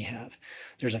further than we have.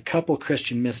 There's a couple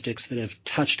Christian mystics that have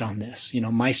touched on this.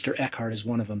 Meister Eckhart is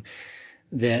one of them,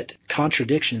 that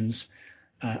contradictions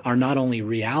are not only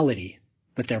reality,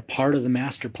 but they're part of the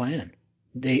master plan.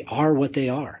 They are what they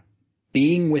are.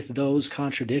 Being with those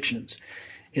contradictions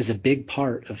is a big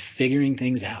part of figuring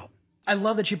things out. I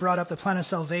love that you brought up the plan of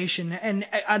salvation. And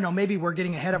I don't know, maybe we're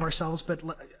getting ahead of ourselves, but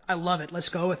I love it. Let's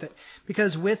go with it.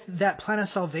 Because with that plan of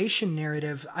salvation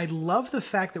narrative, I love the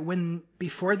fact that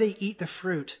before they eat the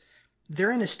fruit,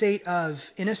 they're in a state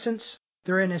of innocence.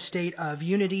 They're in a state of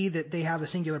unity, that they have a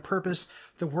singular purpose.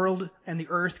 The world and the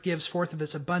earth gives forth of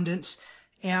its abundance.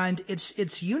 And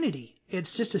it's unity.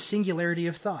 It's just a singularity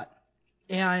of thought.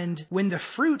 And when the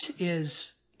fruit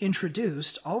is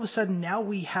introduced, all of a sudden now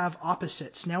we have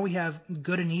opposites. Now we have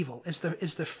good and evil. It's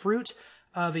the fruit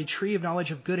of a tree of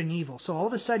knowledge of good and evil. So all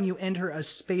of a sudden you enter a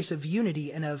space of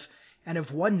unity and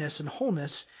of oneness and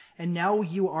wholeness. And now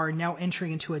you are now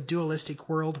entering into a dualistic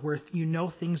world where you know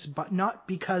things, but not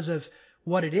because of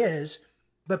what it is,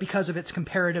 but because of its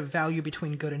comparative value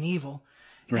between good and evil.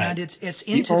 Right. And it's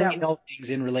into that. You only know things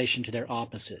in relation to their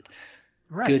opposite.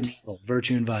 good and evil,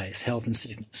 virtue and vice, health and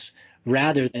sickness,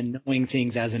 rather than knowing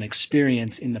things as an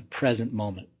experience in the present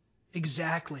moment.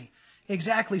 Exactly.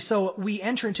 Exactly. So we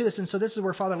enter into this, and so this is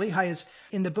where Father Lehi is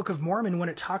in the Book of Mormon when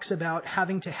it talks about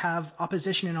having to have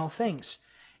opposition in all things.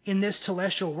 In this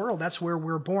celestial world, that's where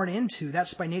we're born into.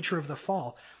 That's by nature of the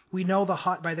fall. We know the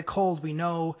hot by the cold. We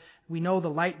know the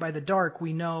light by the dark.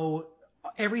 We know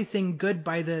everything good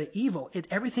by the evil.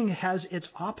 Everything has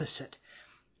its opposite.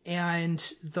 And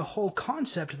the whole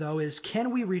concept, though, is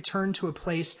can we return to a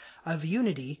place of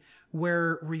unity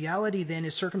where reality then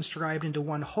is circumscribed into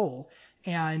one whole,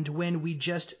 and when we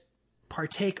just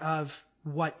partake of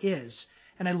what is.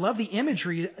 And I love the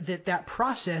imagery that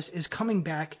process is coming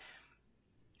back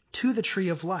to the tree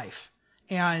of life.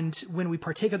 And when we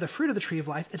partake of the fruit of the tree of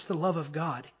life, it's the love of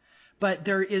God. But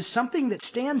there is something that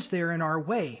stands there in our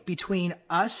way between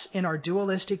us in our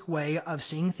dualistic way of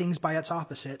seeing things by its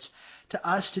opposites to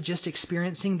us to just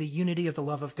experiencing the unity of the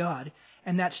love of God.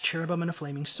 And that's cherubim and a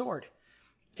flaming sword.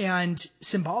 And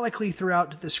symbolically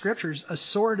throughout the scriptures, a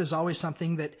sword is always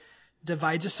something that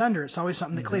divides asunder. It's always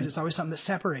something that cleaves. It's always something that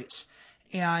separates.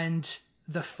 And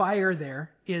the fire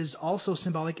there is also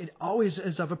symbolic. It always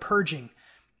is of a purging.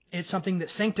 It's something that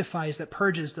sanctifies, that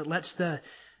purges, that lets the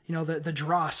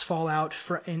dross fall out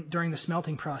during the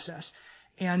smelting process.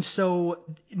 And so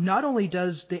not only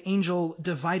does the angel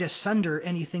divide asunder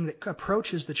anything that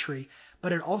approaches the tree,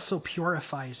 but it also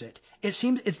purifies it. It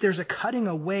seems there's a cutting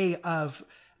away of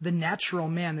the natural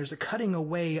man. There's a cutting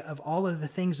away of all of the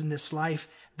things in this life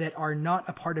that are not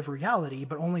a part of reality,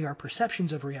 but only our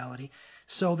perceptions of reality,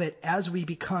 so that as we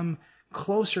become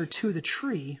closer to the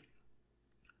tree,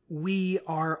 we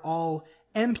are all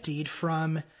emptied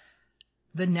from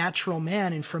the natural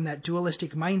man and from that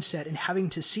dualistic mindset and having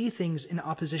to see things in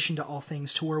opposition to all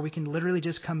things, to where we can literally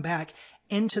just come back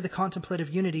into the contemplative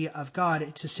unity of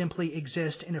God to simply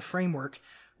exist in a framework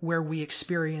where we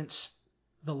experience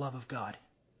the love of God.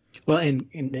 Well, and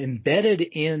embedded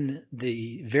in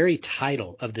the very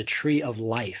title of the Tree of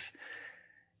Life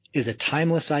is a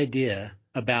timeless idea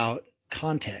about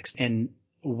context and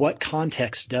what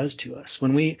context does to us.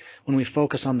 When we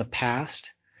focus on the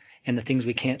past and the things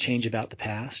we can't change about the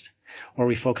past, or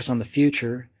we focus on the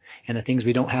future and the things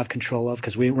we don't have control of,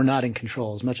 because we're not in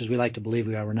control. As much as we like to believe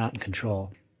we are, we're not in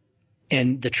control.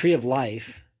 And the Tree of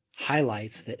Life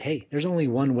highlights that, hey, there's only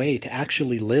one way to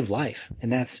actually live life,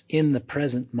 and that's in the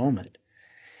present moment.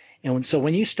 And so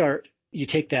when you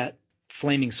take that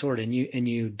flaming sword and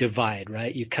you divide,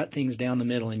 right? You cut things down the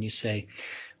middle and you say,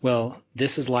 well,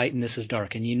 this is light and this is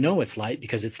dark. And you know it's light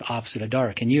because it's the opposite of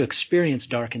dark. And you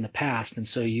experienced dark in the past, and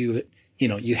so you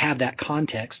have that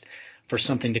context for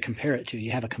something to compare it to. You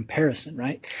have a comparison,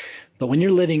 right? But when you're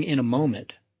living in a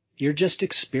moment, you're just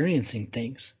experiencing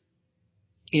things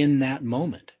in that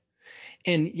moment.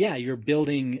 And yeah, you're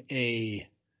building a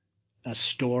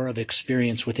store of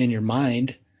experience within your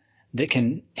mind that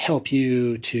can help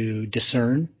you to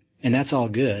discern, and that's all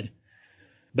good.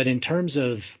 But in terms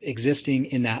of existing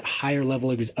in that higher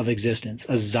level of existence,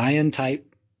 a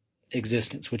Zion-type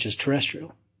existence, which is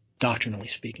terrestrial, doctrinally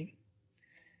speaking,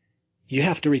 you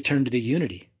have to return to the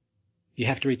unity. You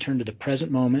have to return to the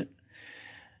present moment.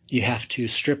 You have to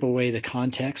strip away the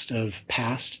context of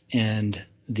past and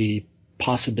the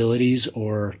possibilities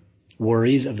or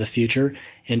worries of the future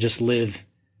and just live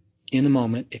in the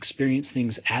moment, experience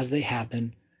things as they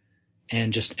happen,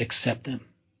 and just accept them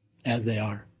as they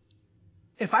are.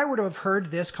 If I were to have heard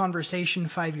this conversation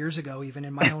 5 years ago, even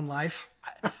in my own life,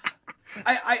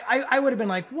 I would have been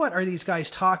like, what are these guys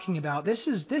talking about? This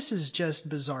is just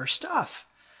bizarre stuff.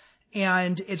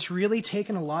 And it's really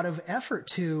taken a lot of effort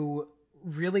to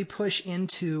really push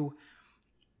into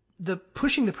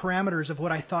pushing the parameters of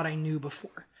what I thought I knew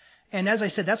before. And as I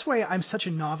said, that's why I'm such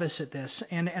a novice at this.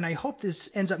 And I hope this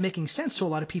ends up making sense to a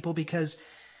lot of people, because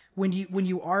when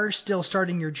you are still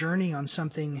starting your journey on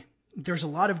something, there's a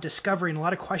lot of discovery and a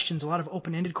lot of questions, a lot of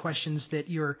open-ended questions that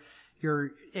you're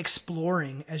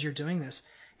exploring as you're doing this.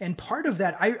 And part of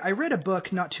that, I read a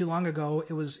book not too long ago.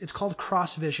 It's called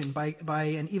Cross Vision by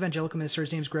an evangelical minister.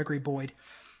 His name's Gregory Boyd.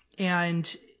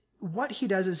 And what he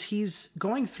does is he's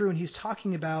going through and he's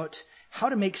talking about how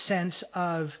to make sense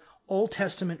of Old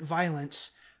Testament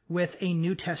violence with a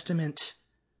New Testament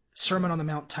Sermon on the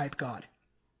Mount type God.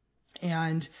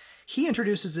 And he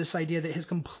introduces this idea that has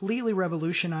completely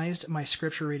revolutionized my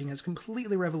scripture reading, has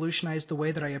completely revolutionized the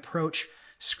way that I approach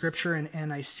scripture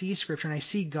and I see scripture and I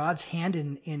see God's hand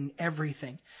in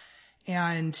everything.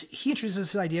 And he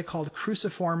introduces this idea called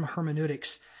cruciform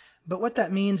hermeneutics. But what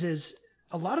that means is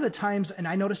a lot of the times, and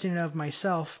I noticed in and of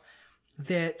myself,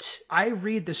 that I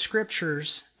read the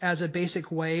scriptures as a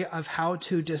basic way of how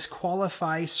to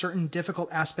disqualify certain difficult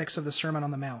aspects of the Sermon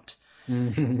on the Mount.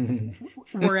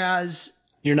 Whereas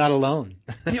you're not alone.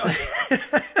 You know,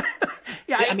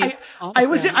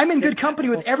 Yeah, I'm in good company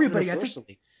with everybody. I think.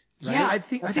 Right? Yeah, I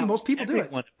think most people do it.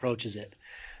 Everyone approaches it.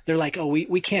 They're like, oh,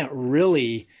 we can't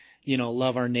really,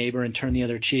 love our neighbor and turn the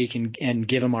other cheek and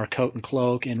give him our coat and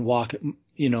cloak and walk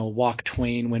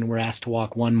twain when we're asked to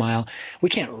walk 1 mile. We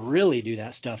can't really do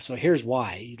that stuff. So here's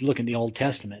why. You look in the Old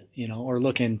Testament, or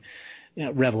look in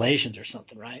Revelations or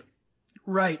something, right?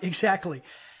 Right, exactly.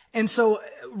 And so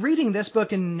reading this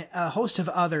book and a host of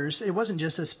others, it wasn't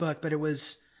just this book, but it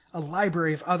was a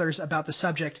library of others about the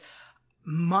subject.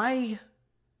 My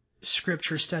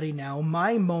scripture study now,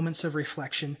 my moments of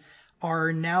reflection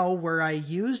are now where I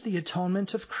use the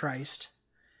atonement of Christ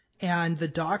and the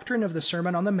doctrine of the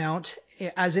Sermon on the Mount,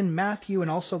 as in Matthew,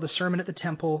 and also the Sermon at the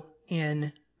Temple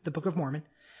in the Book of Mormon.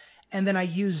 And then I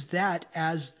use that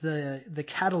as the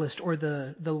catalyst or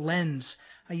the lens.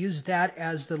 I use that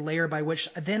as the layer by which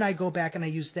then I go back and I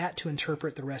use that to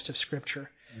interpret the rest of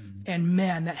Scripture. Mm-hmm. And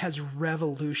man, that has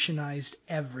revolutionized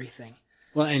everything.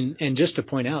 Well, and just to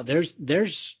point out, there's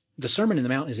the Sermon on the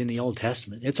Mount is in the Old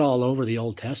Testament. It's all over the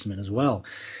Old Testament as well.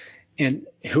 And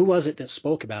who was it that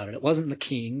spoke about it? It wasn't the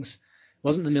kings. It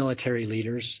wasn't the military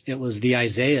leaders. It was the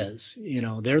Isaiahs.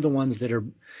 They're the ones that are.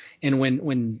 And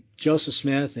when Joseph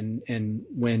Smith and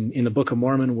when in the Book of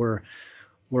Mormon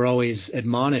we're always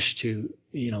admonished to,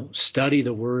 study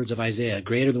the words of Isaiah.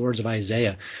 Great are the words of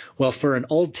Isaiah. Well, for an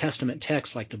Old Testament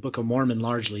text like the Book of Mormon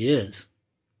largely is,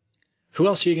 who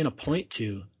else are you going to point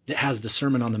to that has the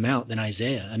Sermon on the Mount than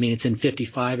Isaiah? I mean, it's in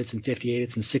 55, it's in 58,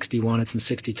 it's in 61, it's in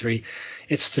 63.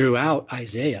 It's throughout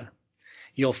Isaiah.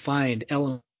 You'll find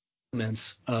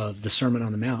elements of the Sermon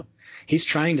on the Mount. He's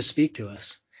trying to speak to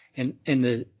us. And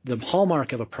the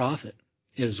hallmark of a prophet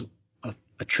is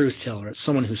a truth teller. It's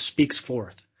someone who speaks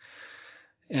forth.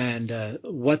 And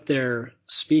what they're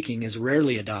speaking is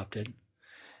rarely adopted.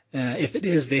 If it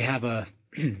is, they have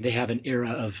an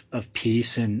era of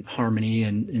peace and harmony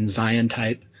and Zion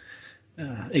type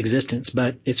existence,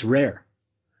 but it's rare.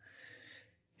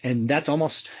 And that's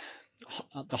almost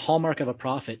the hallmark of a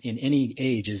prophet in any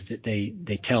age, is that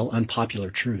they tell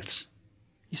unpopular truths.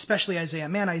 Especially Isaiah.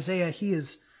 Man, Isaiah,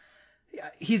 he's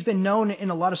been known in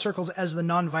a lot of circles as the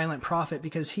nonviolent prophet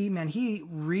because he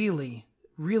really,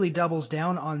 really doubles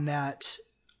down on that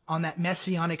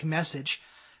messianic message.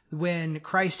 When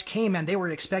Christ came, and they were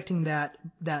expecting that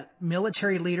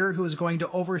military leader who was going to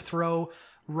overthrow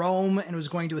Rome and was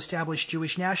going to establish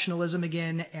Jewish nationalism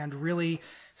again and really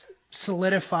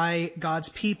solidify God's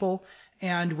people.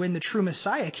 And when the true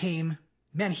Messiah came,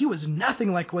 man, he was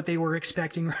nothing like what they were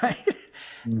expecting, right?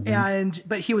 Mm-hmm.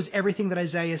 But he was everything that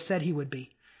Isaiah said he would be.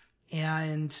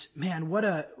 And man, what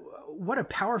a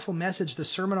powerful message the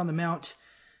Sermon on the Mount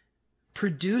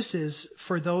produces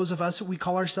for those of us who we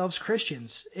call ourselves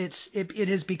Christians. It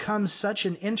has become such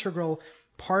an integral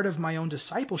part of my own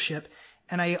discipleship,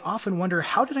 and I often wonder,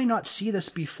 how did I not see this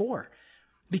before?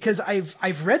 Because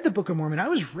I've read the Book of Mormon. I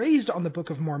was raised on the Book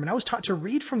of Mormon. I was taught to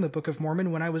read from the Book of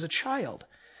Mormon when I was a child.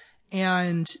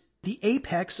 And the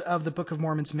apex of the Book of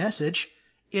Mormon's message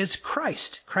is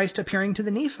Christ appearing to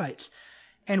the Nephites.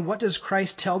 And what does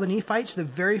Christ tell the Nephites? The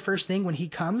very first thing when he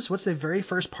comes, what's the very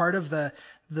first part of the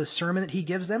sermon that he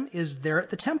gives them? Is there at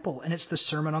the temple, and it's the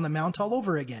Sermon on the Mount all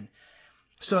over again.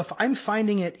 So if I'm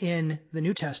finding it in the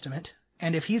New Testament,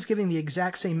 and if he's giving the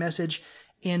exact same message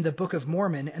in the Book of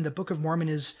Mormon, and the Book of Mormon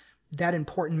is that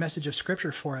important message of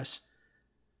Scripture for us,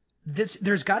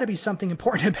 there's got to be something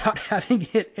important about having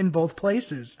it in both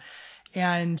places.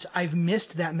 And I've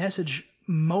missed that message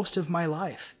most of my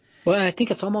life. Well, I think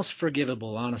it's almost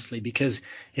forgivable, honestly, because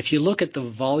if you look at the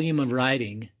volume of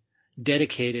writing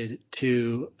dedicated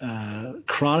to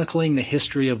chronicling the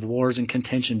history of wars and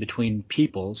contention between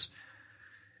peoples,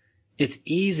 it's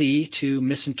easy to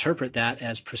misinterpret that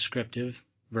as prescriptive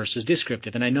versus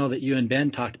descriptive. And I know that you and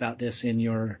Ben talked about this in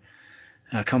your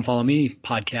Come Follow Me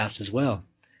podcast as well.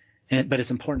 But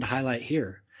it's important to highlight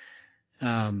here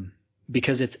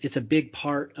because it's a big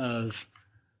part of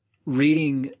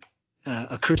reading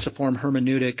a cruciform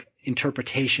hermeneutic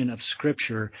interpretation of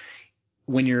Scripture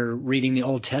when you're reading the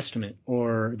Old Testament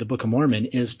or the Book of Mormon,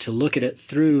 is to look at it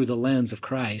through the lens of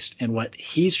Christ and what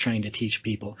he's trying to teach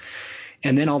people.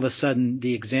 And then all of a sudden,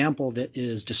 the example that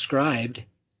is described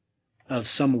of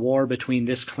some war between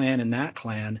this clan and that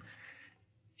clan,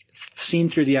 seen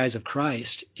through the eyes of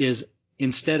Christ, is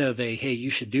instead of a, hey,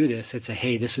 you should do this, it's a,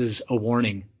 hey, this is a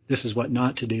warning. This is what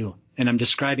not to do. And I'm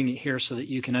describing it here so that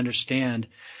you can understand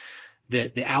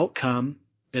that the outcome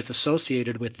that's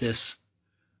associated with this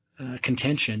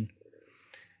contention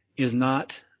is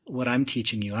not what I'm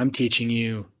teaching you. I'm teaching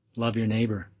you love your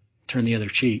neighbor, turn the other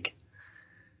cheek.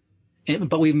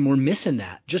 But we're missing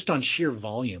that just on sheer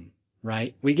volume,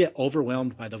 right? We get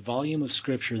overwhelmed by the volume of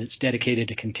scripture that's dedicated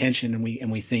to contention,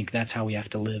 and we think that's how we have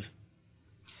to live.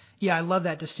 Yeah, I love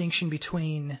that distinction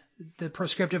between the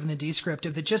prescriptive and the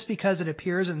descriptive, that just because it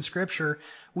appears in Scripture,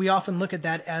 we often look at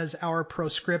that as our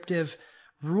prescriptive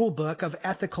rule book of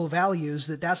ethical values,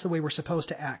 that's the way we're supposed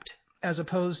to act, as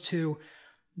opposed to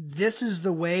this is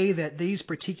the way that these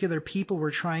particular people were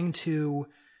trying to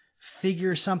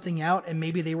figure something out, and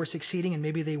maybe they were succeeding and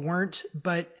maybe they weren't,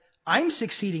 but I'm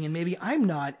succeeding and maybe I'm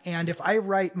not. And if I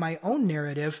write my own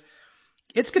narrative,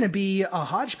 it's going to be a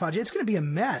hodgepodge. It's going to be a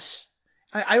mess.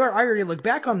 I already look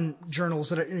back on journals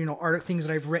that are things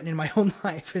that I've written in my own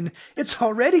life, and it's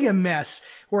already a mess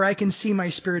where I can see my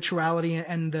spirituality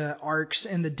and the arcs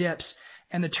and the dips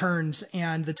and the turns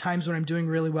and the times when I'm doing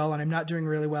really well and I'm not doing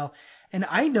really well. And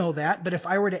I know that, but if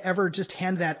I were to ever just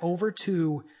hand that over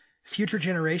to future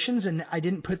generations and I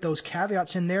didn't put those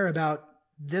caveats in there about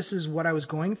this is what I was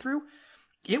going through,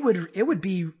 it would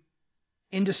be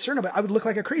indiscernible. I would look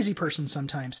like a crazy person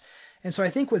sometimes. And so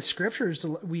I think with scriptures,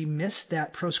 we miss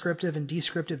that proscriptive and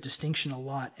descriptive distinction a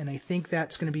lot. And I think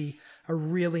that's going to be a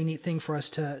really neat thing for us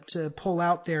to pull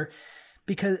out there,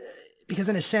 because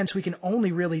in a sense, we can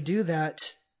only really do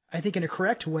that, I think, in a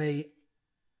correct way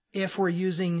if we're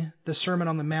using the Sermon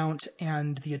on the Mount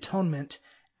and the atonement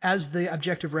as the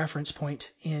objective reference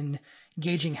point in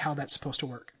gauging how that's supposed to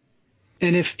work.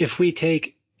 And if we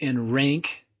take and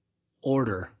rank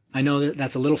order, I know that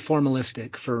that's a little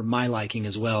formalistic for my liking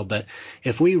as well, but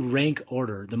if we rank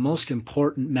order the most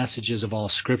important messages of all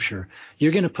Scripture,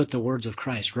 you're going to put the words of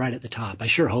Christ right at the top. I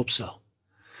sure hope so.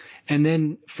 And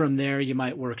then from there, you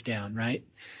might work down, right?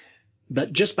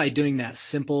 But just by doing that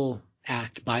simple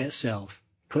act by itself,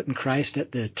 putting Christ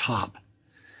at the top,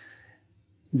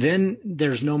 then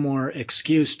there's no more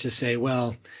excuse to say,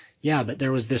 well, yeah, but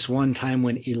there was this one time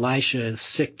when Elisha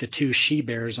sicked the 2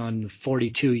 she-bears on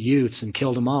 42 youths and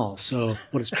killed them all. So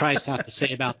what does Christ have to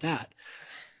say about that?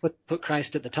 Put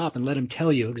Christ at the top and let him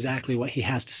tell you exactly what he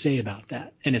has to say about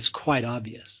that. And it's quite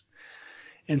obvious.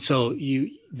 And so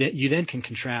you then can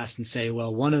contrast and say,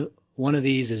 well, one of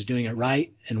these is doing it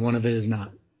right and one of it is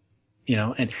not.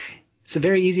 And it's a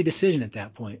very easy decision at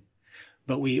that point.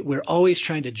 But we're always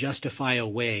trying to justify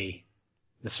away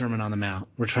the Sermon on the Mount.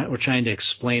 We're trying to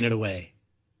explain it away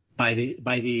by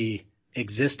the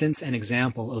existence and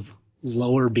example of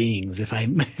lower beings, if I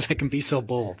can be so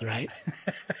bold, right?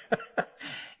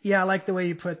 Yeah, I like the way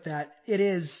you put that. It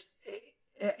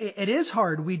is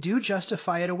hard. We do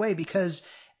justify it away because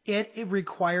it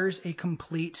requires a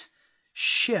complete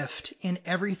shift in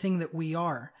everything that we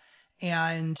are.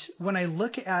 And when I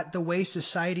look at the way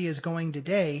society is going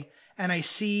today, and I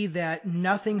see that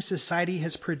nothing society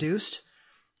has produced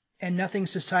and nothing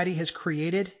society has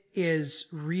created is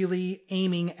really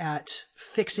aiming at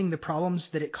fixing the problems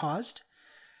that it caused,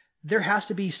 there has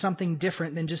to be something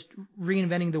different than just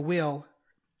reinventing the wheel.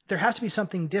 There has to be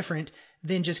something different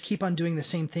than just keep on doing the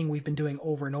same thing we've been doing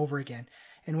over and over again.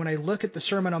 And when I look at the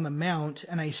Sermon on the Mount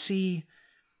and I see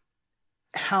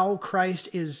how Christ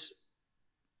is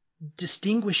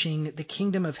distinguishing the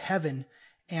kingdom of heaven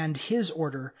and his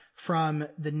order from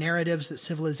the narratives that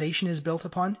civilization is built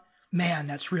upon, man,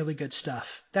 that's really good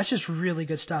stuff. That's just really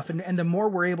good stuff. And the more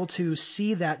we're able to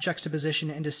see that juxtaposition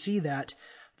and to see that,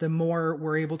 the more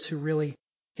we're able to really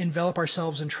envelop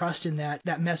ourselves and trust in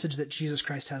that message that Jesus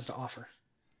Christ has to offer.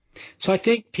 So I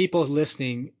think people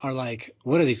listening are like,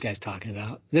 what are these guys talking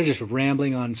about? They're just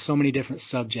rambling on so many different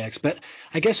subjects. But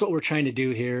I guess what we're trying to do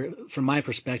here, from my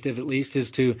perspective at least,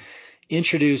 is to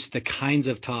introduce the kinds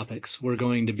of topics we're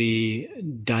going to be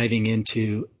diving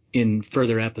into in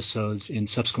further episodes, in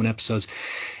subsequent episodes.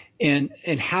 And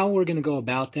how we're going to go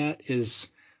about that is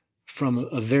from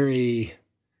a very,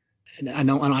 I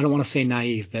don't want to say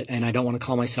naive, and I don't want to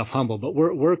call myself humble, but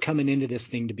we're coming into this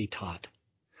thing to be taught.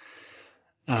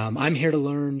 I'm here to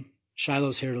learn.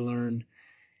 Shiloh's here to learn.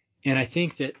 And I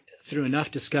think that through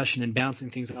enough discussion and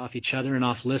bouncing things off each other and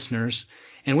off listeners,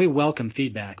 and we welcome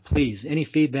feedback, please, any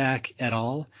feedback at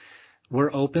all,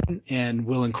 we're open and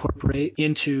we'll incorporate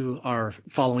into our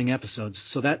following episodes.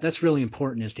 So that's really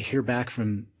important, is to hear back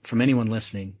from anyone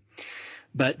listening.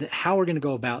 But how we're going to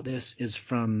go about this is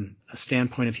from a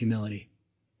standpoint of humility.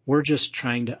 We're just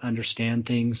trying to understand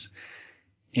things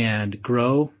and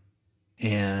grow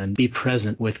and be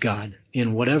present with God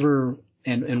in whatever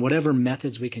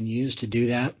methods we can use to do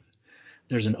that.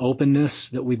 There's an openness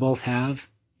that we both have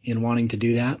in wanting to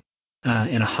do that,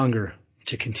 and a hunger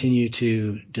to continue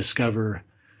to discover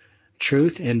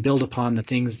truth and build upon the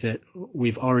things that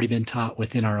we've already been taught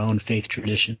within our own faith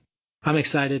tradition. I'm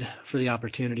excited for the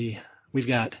opportunity. We've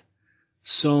got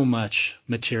so much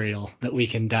material that we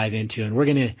can dive into, and we're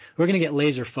gonna get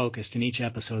laser focused in each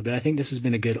episode, but I think this has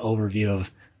been a good overview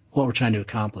of what we're trying to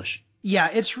accomplish. Yeah,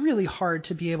 it's really hard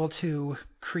to be able to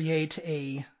create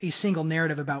a single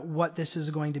narrative about what this is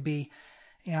going to be.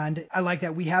 And I like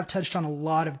that we have touched on a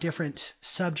lot of different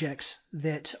subjects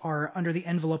that are under the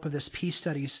envelope of this peace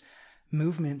studies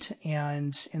movement,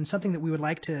 and something that we would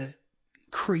like to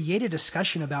create a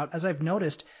discussion about. As I've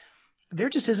noticed, there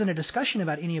just isn't a discussion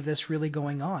about any of this really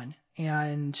going on.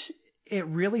 And it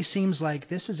really seems like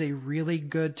this is a really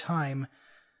good time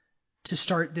to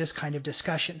start this kind of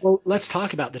discussion. Well, let's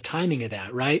talk about the timing of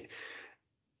that, right?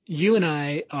 You and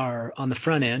I are on the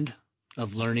front end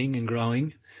of learning and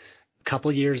growing, a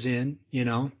couple years in,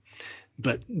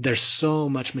 but there's so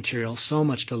much material, so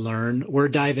much to learn. We're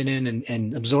diving in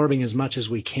and absorbing as much as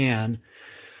we can.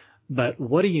 But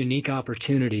what a unique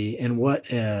opportunity, and what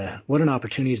an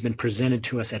opportunity has been presented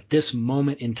to us at this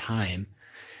moment in time,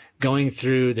 going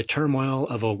through the turmoil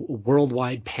of a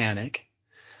worldwide panic,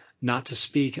 not to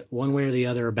speak one way or the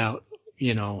other about,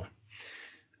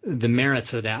 the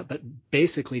merits of that, but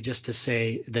basically just to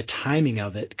say the timing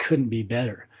of it couldn't be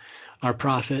better. Our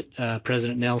prophet,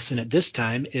 President Nelson, at this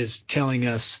time is telling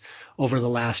us over the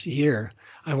last year,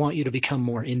 I want you to become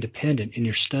more independent in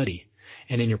your study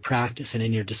and in your practice and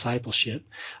in your discipleship.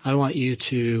 I want you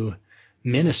to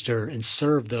minister and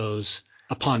serve those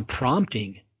upon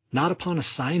prompting, not upon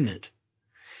assignment.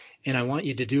 And I want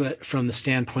you to do it from the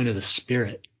standpoint of the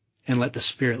Spirit and let the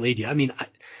Spirit lead you. I mean,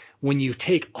 when you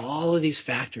take all of these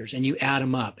factors and you add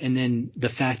them up, and then the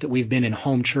fact that we've been in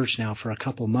home church now for a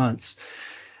couple months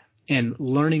and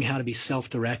learning how to be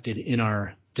self-directed in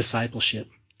our discipleship,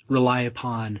 rely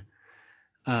upon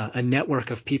a network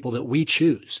of people that we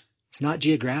choose. It's not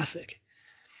geographic.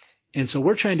 And so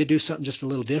we're trying to do something just a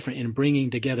little different in bringing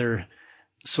together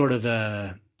sort of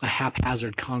a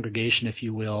haphazard congregation, if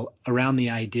you will, around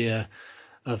the idea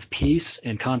of peace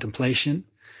and contemplation.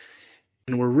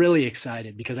 And we're really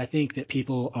excited because I think that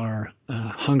people are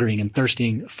hungering and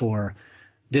thirsting for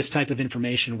this type of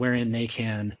information wherein they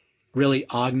can really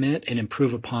augment and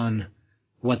improve upon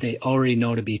what they already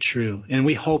know to be true. And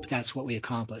we hope that's what we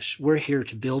accomplish. We're here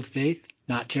to build faith,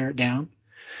 not tear it down.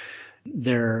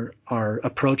 There are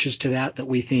approaches to that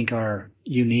we think are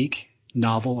unique,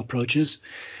 novel approaches,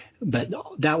 but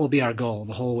that will be our goal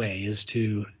the whole way, is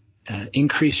to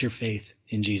increase your faith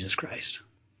in Jesus Christ.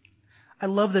 I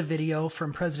love the video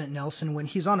from President Nelson when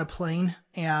he's on a plane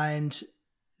and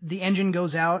the engine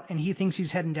goes out and he thinks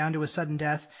he's heading down to a sudden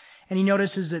death, and he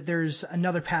notices that there's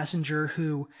another passenger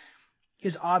who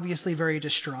is obviously very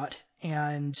distraught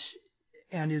and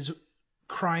is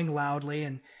crying loudly,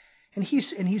 and he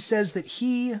says that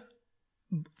he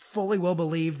fully will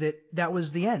believe that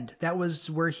was the end. That's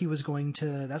where he was going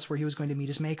to meet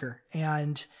his maker.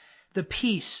 And the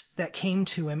peace that came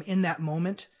to him in that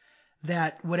moment,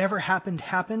 that whatever happened,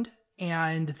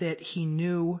 and that he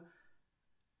knew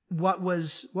what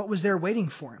was there waiting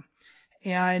for him.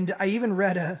 And I even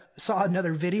saw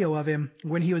another video of him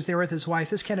when he was there with his wife.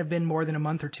 This can't have been more than a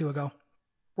month or two ago,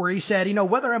 where he said,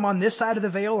 whether I'm on this side of the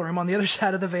veil or I'm on the other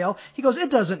side of the veil, he goes, it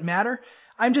doesn't matter.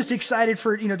 I'm just excited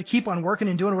for, to keep on working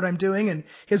and doing what I'm doing. And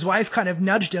his wife kind of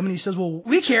nudged him and he says, well,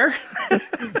 we care.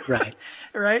 Right.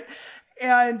 Right.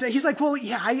 And he's like, well,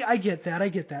 yeah, I get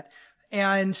that.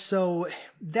 And so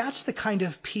that's the kind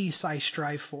of peace I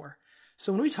strive for.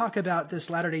 So when we talk about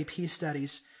this Latter-day Peace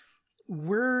studies,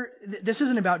 this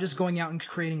isn't about just going out and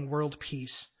creating world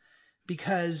peace,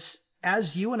 because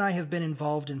as you and I have been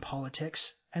involved in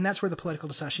politics, and that's where the political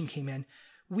discussion came in,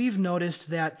 we've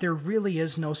noticed that there really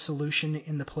is no solution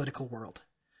in the political world.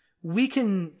 We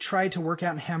can try to work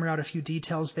out and hammer out a few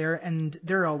details there, and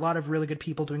there are a lot of really good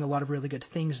people doing a lot of really good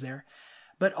things there.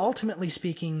 But ultimately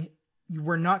speaking,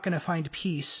 we're not going to find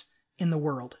peace in the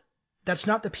world. That's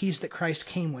not the peace that Christ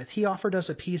came with. He offered us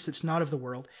a peace that's not of the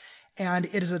world. And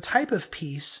it is a type of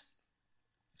peace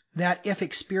that, if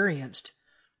experienced,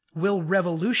 will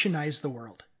revolutionize the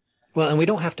world. Well, and we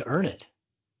don't have to earn it.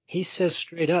 He says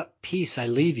straight up, peace I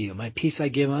leave you, my peace I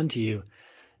give unto you.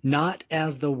 Not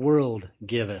as the world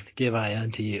giveth, give I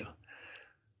unto you.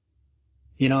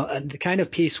 The kind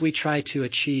of peace we try to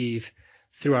achieve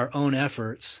through our own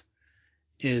efforts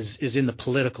is in the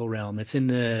political realm. It's in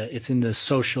the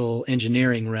social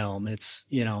engineering realm. It's,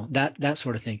 that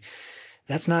sort of thing.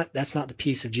 That's not the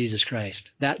peace of Jesus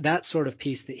Christ. That sort of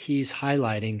peace that he's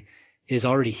highlighting is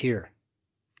already here.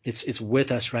 It's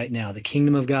with us right now. The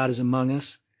kingdom of God is among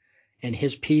us, and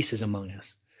his peace is among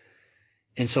us.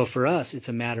 And so for us, it's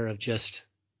a matter of just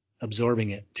absorbing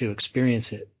it, to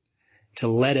experience it, to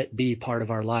let it be part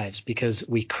of our lives, because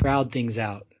we crowd things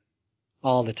out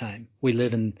all the time. We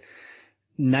live in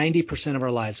 90% of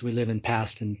our lives, we live in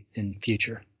past and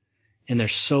future. And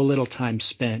there's so little time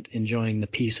spent enjoying the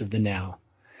peace of the now.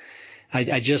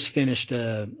 I just finished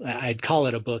I'd call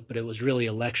it a book, but it was really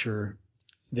a lecture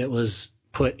that was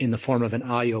put in the form of an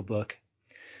audio book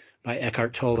by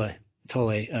Eckhart Tolle,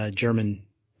 a German,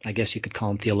 I guess you could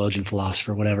call him theologian,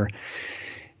 philosopher, whatever.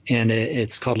 And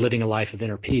it's called Living a Life of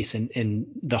Inner Peace. And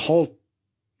the whole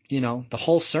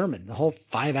sermon, the whole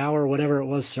 5-hour, whatever it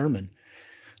was, sermon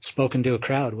spoken to a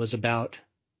crowd was about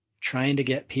trying to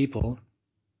get people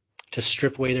to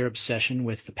strip away their obsession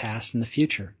with the past and the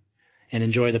future and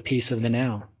enjoy the peace of the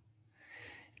now.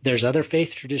 There's other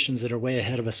faith traditions that are way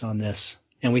ahead of us on this,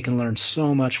 and we can learn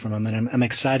so much from them. And I'm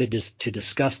excited to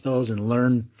discuss those and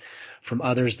learn from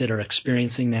others that are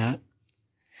experiencing that.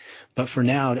 But for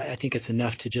now, I think it's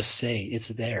enough to just say it's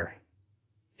there.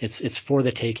 It's for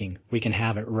the taking. We can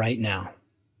have it right now.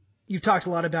 You've talked a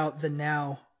lot about the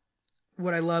now.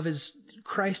 What I love is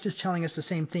Christ is telling us the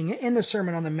same thing. In the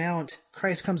Sermon on the Mount,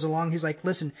 Christ comes along. He's like,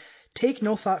 listen, take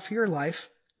no thought for your life,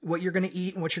 what you're going to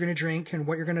eat and what you're going to drink and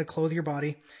what you're going to clothe your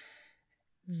body.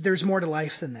 There's more to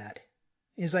life than that.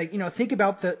 He's like, think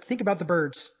about the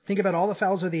birds. Think about all the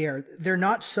fowls of the air. They're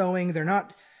not sowing. They're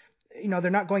not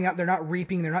going out. They're not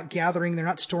reaping. They're not gathering. They're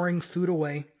not storing food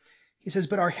away. He says,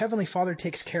 but our Heavenly Father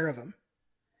takes care of them.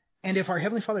 And if our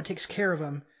Heavenly Father takes care of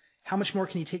them, how much more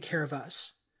can He take care of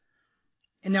us?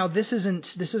 And now this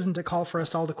isn't a call for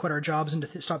us all to quit our jobs and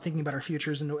to stop thinking about our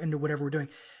futures and to whatever we're doing.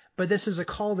 But this is a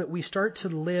call that we start to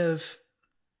live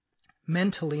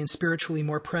mentally and spiritually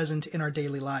more present in our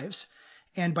daily lives.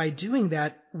 And by doing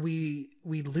that, we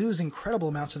lose incredible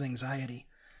amounts of anxiety,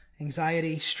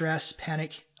 stress,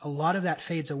 panic. A lot of that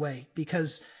fades away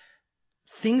because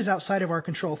things outside of our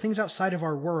control, things outside of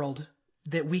our world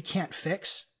that we can't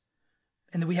fix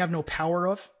and that we have no power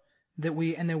of, that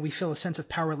we feel a sense of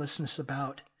powerlessness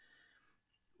about.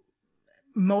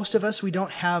 Most of us, we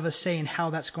don't have a say in how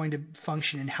that's going to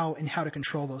function and how to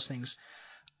control those things.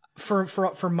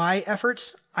 For my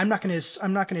efforts, I'm not going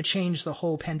to change the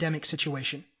whole pandemic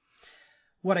situation.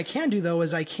 What I can do though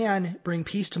is I can bring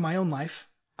peace to my own life.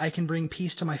 I can bring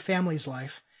peace to my family's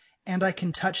life, and I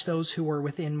can touch those who are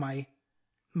within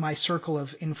my circle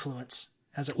of influence,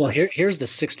 as it were. Well, here's the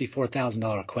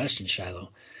 $64,000 question,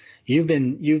 Shiloh. You've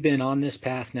been on this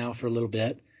path now for a little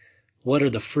bit. What are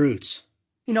the fruits?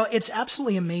 It's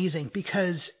absolutely amazing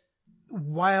because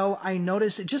while I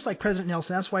notice it, just like President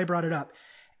Nelson, that's why I brought it up,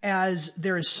 as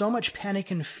there is so much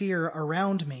panic and fear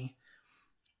around me,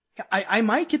 I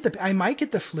might get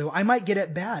the flu. I might get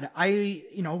it bad.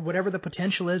 Whatever the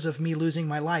potential is of me losing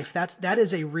my life, that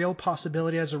is a real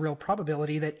possibility, as a real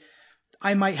probability that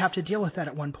I might have to deal with that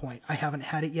at one point. I haven't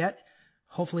had it yet.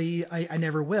 Hopefully I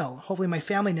never will. Hopefully my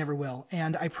family never will.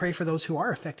 And I pray for those who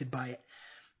are affected by it.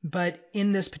 But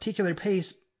in this particular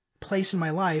place in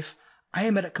my life, I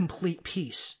am at a complete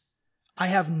peace. I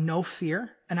have no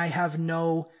fear and I have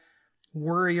no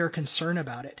worry or concern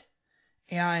about it.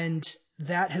 And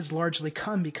that has largely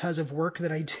come because of work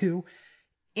that I do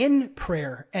in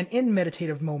prayer and in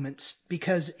meditative moments,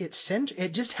 because it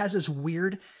just has this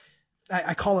weird,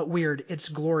 I call it weird, it's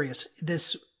glorious,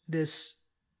 this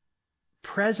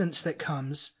presence that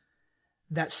comes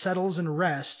that settles and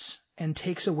rests and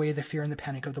takes away the fear and the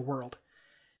panic of the world.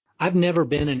 I've never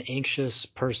been an anxious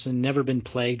person, never been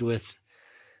plagued with,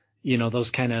 those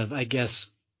kind of, I guess,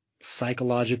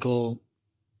 psychological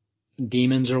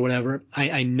demons or whatever.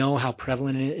 I know how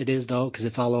prevalent it is, though, because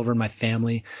it's all over my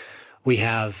family. We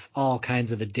have all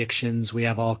kinds of addictions. We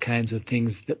have all kinds of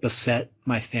things that beset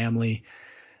my family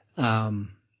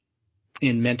in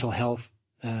mental health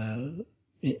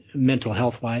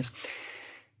wise.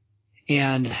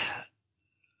 And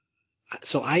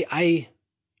so I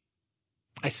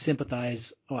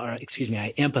sympathize, I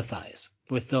empathize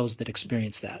with those that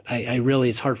experience that. I really,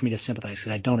 it's hard for me to sympathize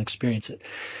because I don't experience it.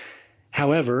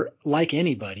 However, like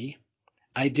anybody,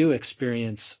 I do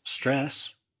experience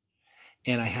stress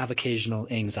and I have occasional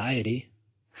anxiety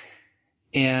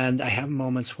and I have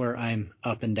moments where I'm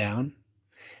up and down.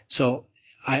 So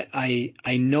I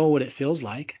know what it feels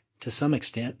like to some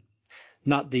extent,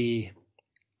 not the,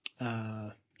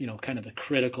 kind of the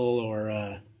critical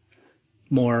or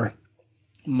more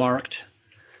marked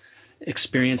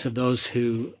experience of those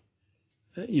who,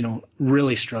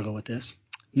 really struggle with this.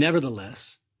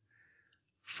 Nevertheless,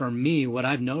 for me, what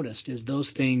I've noticed is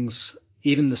those things,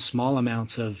 even the small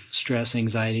amounts of stress,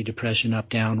 anxiety, depression, up,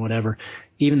 down, whatever,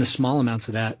 even the small amounts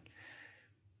of that,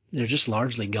 they're just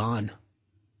largely gone.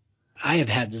 I have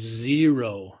had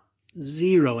zero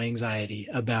zero anxiety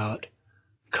about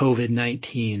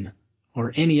COVID-19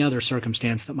 or any other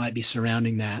circumstance that might be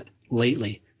surrounding that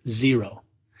lately. Zero.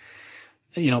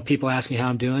 People ask me how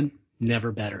I'm doing.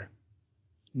 Never better.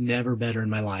 Never better in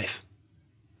my life.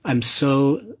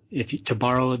 To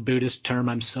borrow a Buddhist term,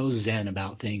 I'm so zen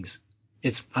about things.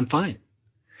 I'm fine.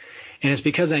 And it's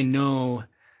because I know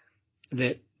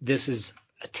that this is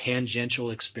a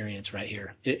tangential experience right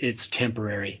here. It's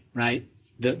temporary, right?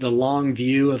 The long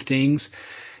view of things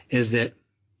is that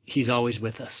he's always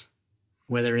with us,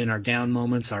 whether in our down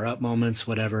moments, our up moments,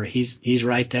 whatever, he's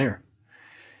right there.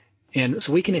 And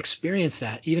so we can experience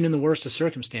that even in the worst of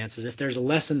circumstances. If there's a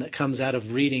lesson that comes out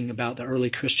of reading about the early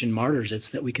Christian martyrs, it's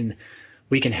that we can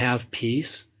have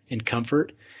peace and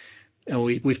comfort. And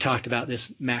we've talked about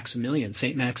this Maximilian,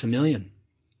 Saint Maximilian.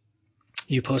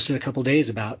 You posted a couple days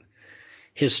about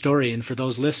his story. And for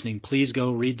those listening, please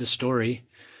go read the story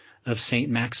of Saint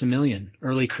Maximilian,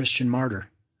 early Christian martyr,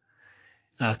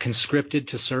 conscripted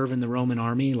to serve in the Roman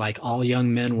army like all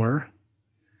young men were,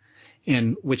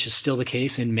 and which is still the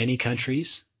case in many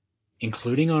countries,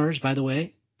 including ours, by the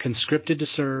way, conscripted to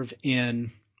serve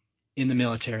in the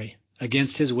military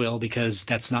against his will, because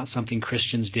that's not something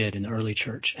Christians did in the early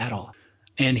church at all.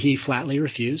 And he flatly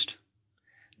refused,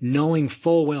 knowing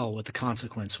full well what the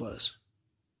consequence was.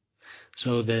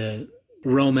 So the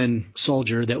Roman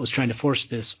soldier that was trying to force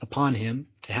this upon him,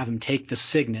 to have him take the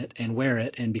signet and wear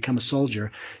it and become a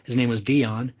soldier, his name was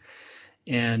Dion,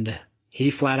 and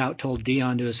he flat out told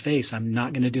Dion to his face, I'm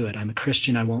not going to do it. I'm a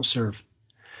Christian. I won't serve.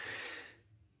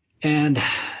 And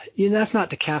that's not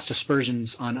to cast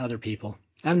aspersions on other people.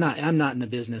 I'm not in the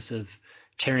business of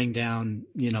tearing down,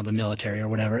 the military or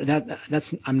whatever.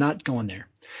 I'm not going there.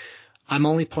 I'm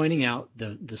only pointing out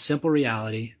the simple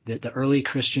reality that the early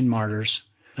Christian martyrs,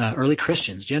 early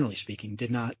Christians, generally speaking,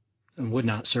 did not and would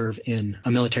not serve in a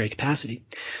military capacity.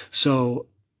 So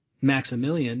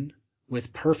Maximilian,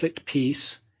 with perfect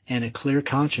peace and a clear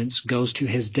conscience, goes to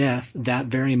his death that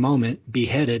very moment,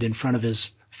 beheaded in front of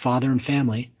his father and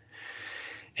family.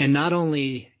 And not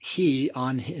only he,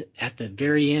 at the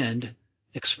very end,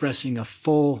 expressing a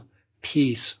full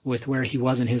peace with where he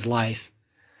was in his life,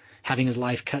 having his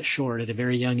life cut short at a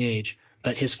very young age,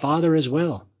 but his father as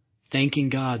well, thanking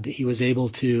God that he was able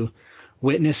to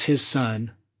witness his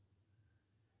son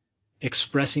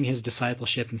expressing his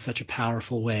discipleship in such a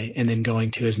powerful way, and then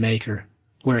going to his Maker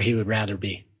where he would rather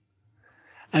be.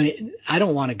 I mean, I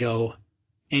don't want to go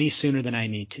any sooner than I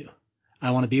need to.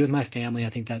 I want to be with my family. I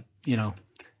think that,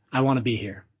 I want to be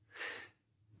here.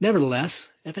 Nevertheless,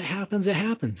 if it happens, it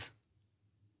happens.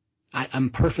 I'm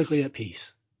perfectly at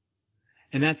peace.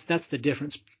 And that's the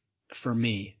difference for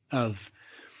me of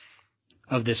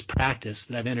this practice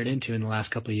that I've entered into in the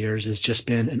last couple of years, has just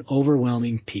been an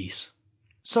overwhelming peace.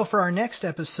 So for our next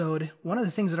episode, one of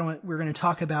the things that we're going to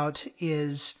talk about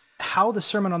is how the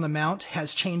Sermon on the Mount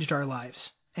has changed our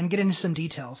lives, and get into some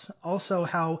details. Also,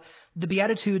 how the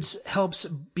Beatitudes helps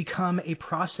become a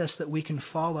process that we can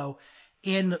follow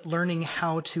in learning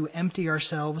how to empty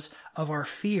ourselves of our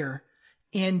fear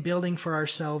in building for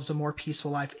ourselves a more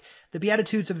peaceful life. The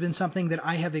Beatitudes have been something that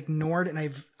I have ignored and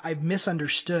I've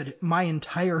misunderstood my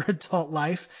entire adult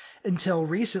life until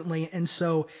recently. And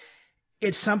so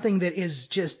it's something that is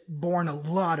just borne a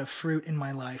lot of fruit in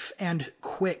my life, and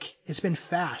quick. It's been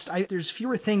fast. There's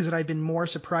fewer things that I've been more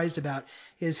surprised about,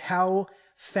 is how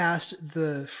fast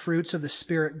the fruits of the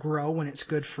Spirit grow when it's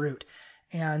good fruit.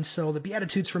 And so the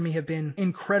Beatitudes for me have been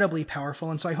incredibly powerful.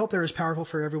 And so I hope they're as powerful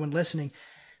for everyone listening,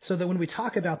 so that when we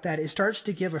talk about that, it starts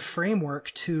to give a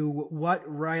framework to what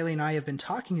Riley and I have been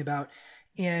talking about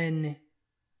in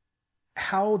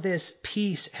how this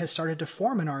peace has started to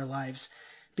form in our lives.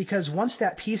 Because once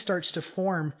that peace starts to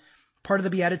form, part of the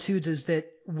Beatitudes is that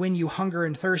when you hunger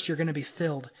and thirst, you're going to be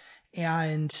filled.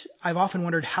 And I've often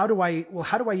wondered, how do I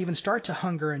even start to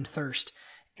hunger and thirst?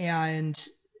 And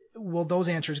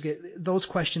those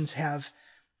questions have,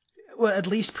 at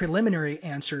least preliminary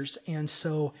answers. And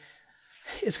so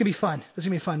it's going to be fun. It's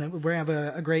going to be fun. We're going to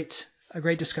have a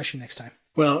great discussion next time.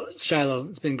 Well, Shiloh,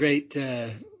 it's been great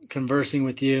conversing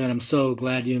with you, and I'm so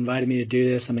glad you invited me to do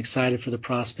this. I'm excited for the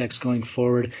prospects going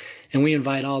forward, and we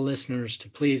invite all listeners to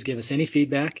please give us any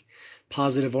feedback,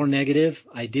 positive or negative,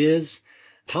 ideas,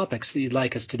 topics that you'd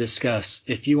like us to discuss.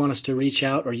 If you want us to reach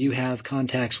out, or you have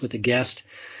contacts with a guest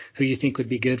who you think would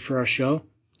be good for our show,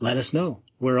 let us know.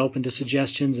 We're open to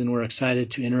suggestions, and we're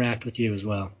excited to interact with you as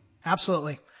well.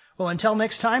 Absolutely. Well, until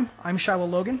next time, I'm Shiloh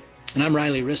Logan. And I'm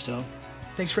Riley Risto.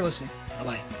 Thanks for listening.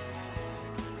 Bye-bye.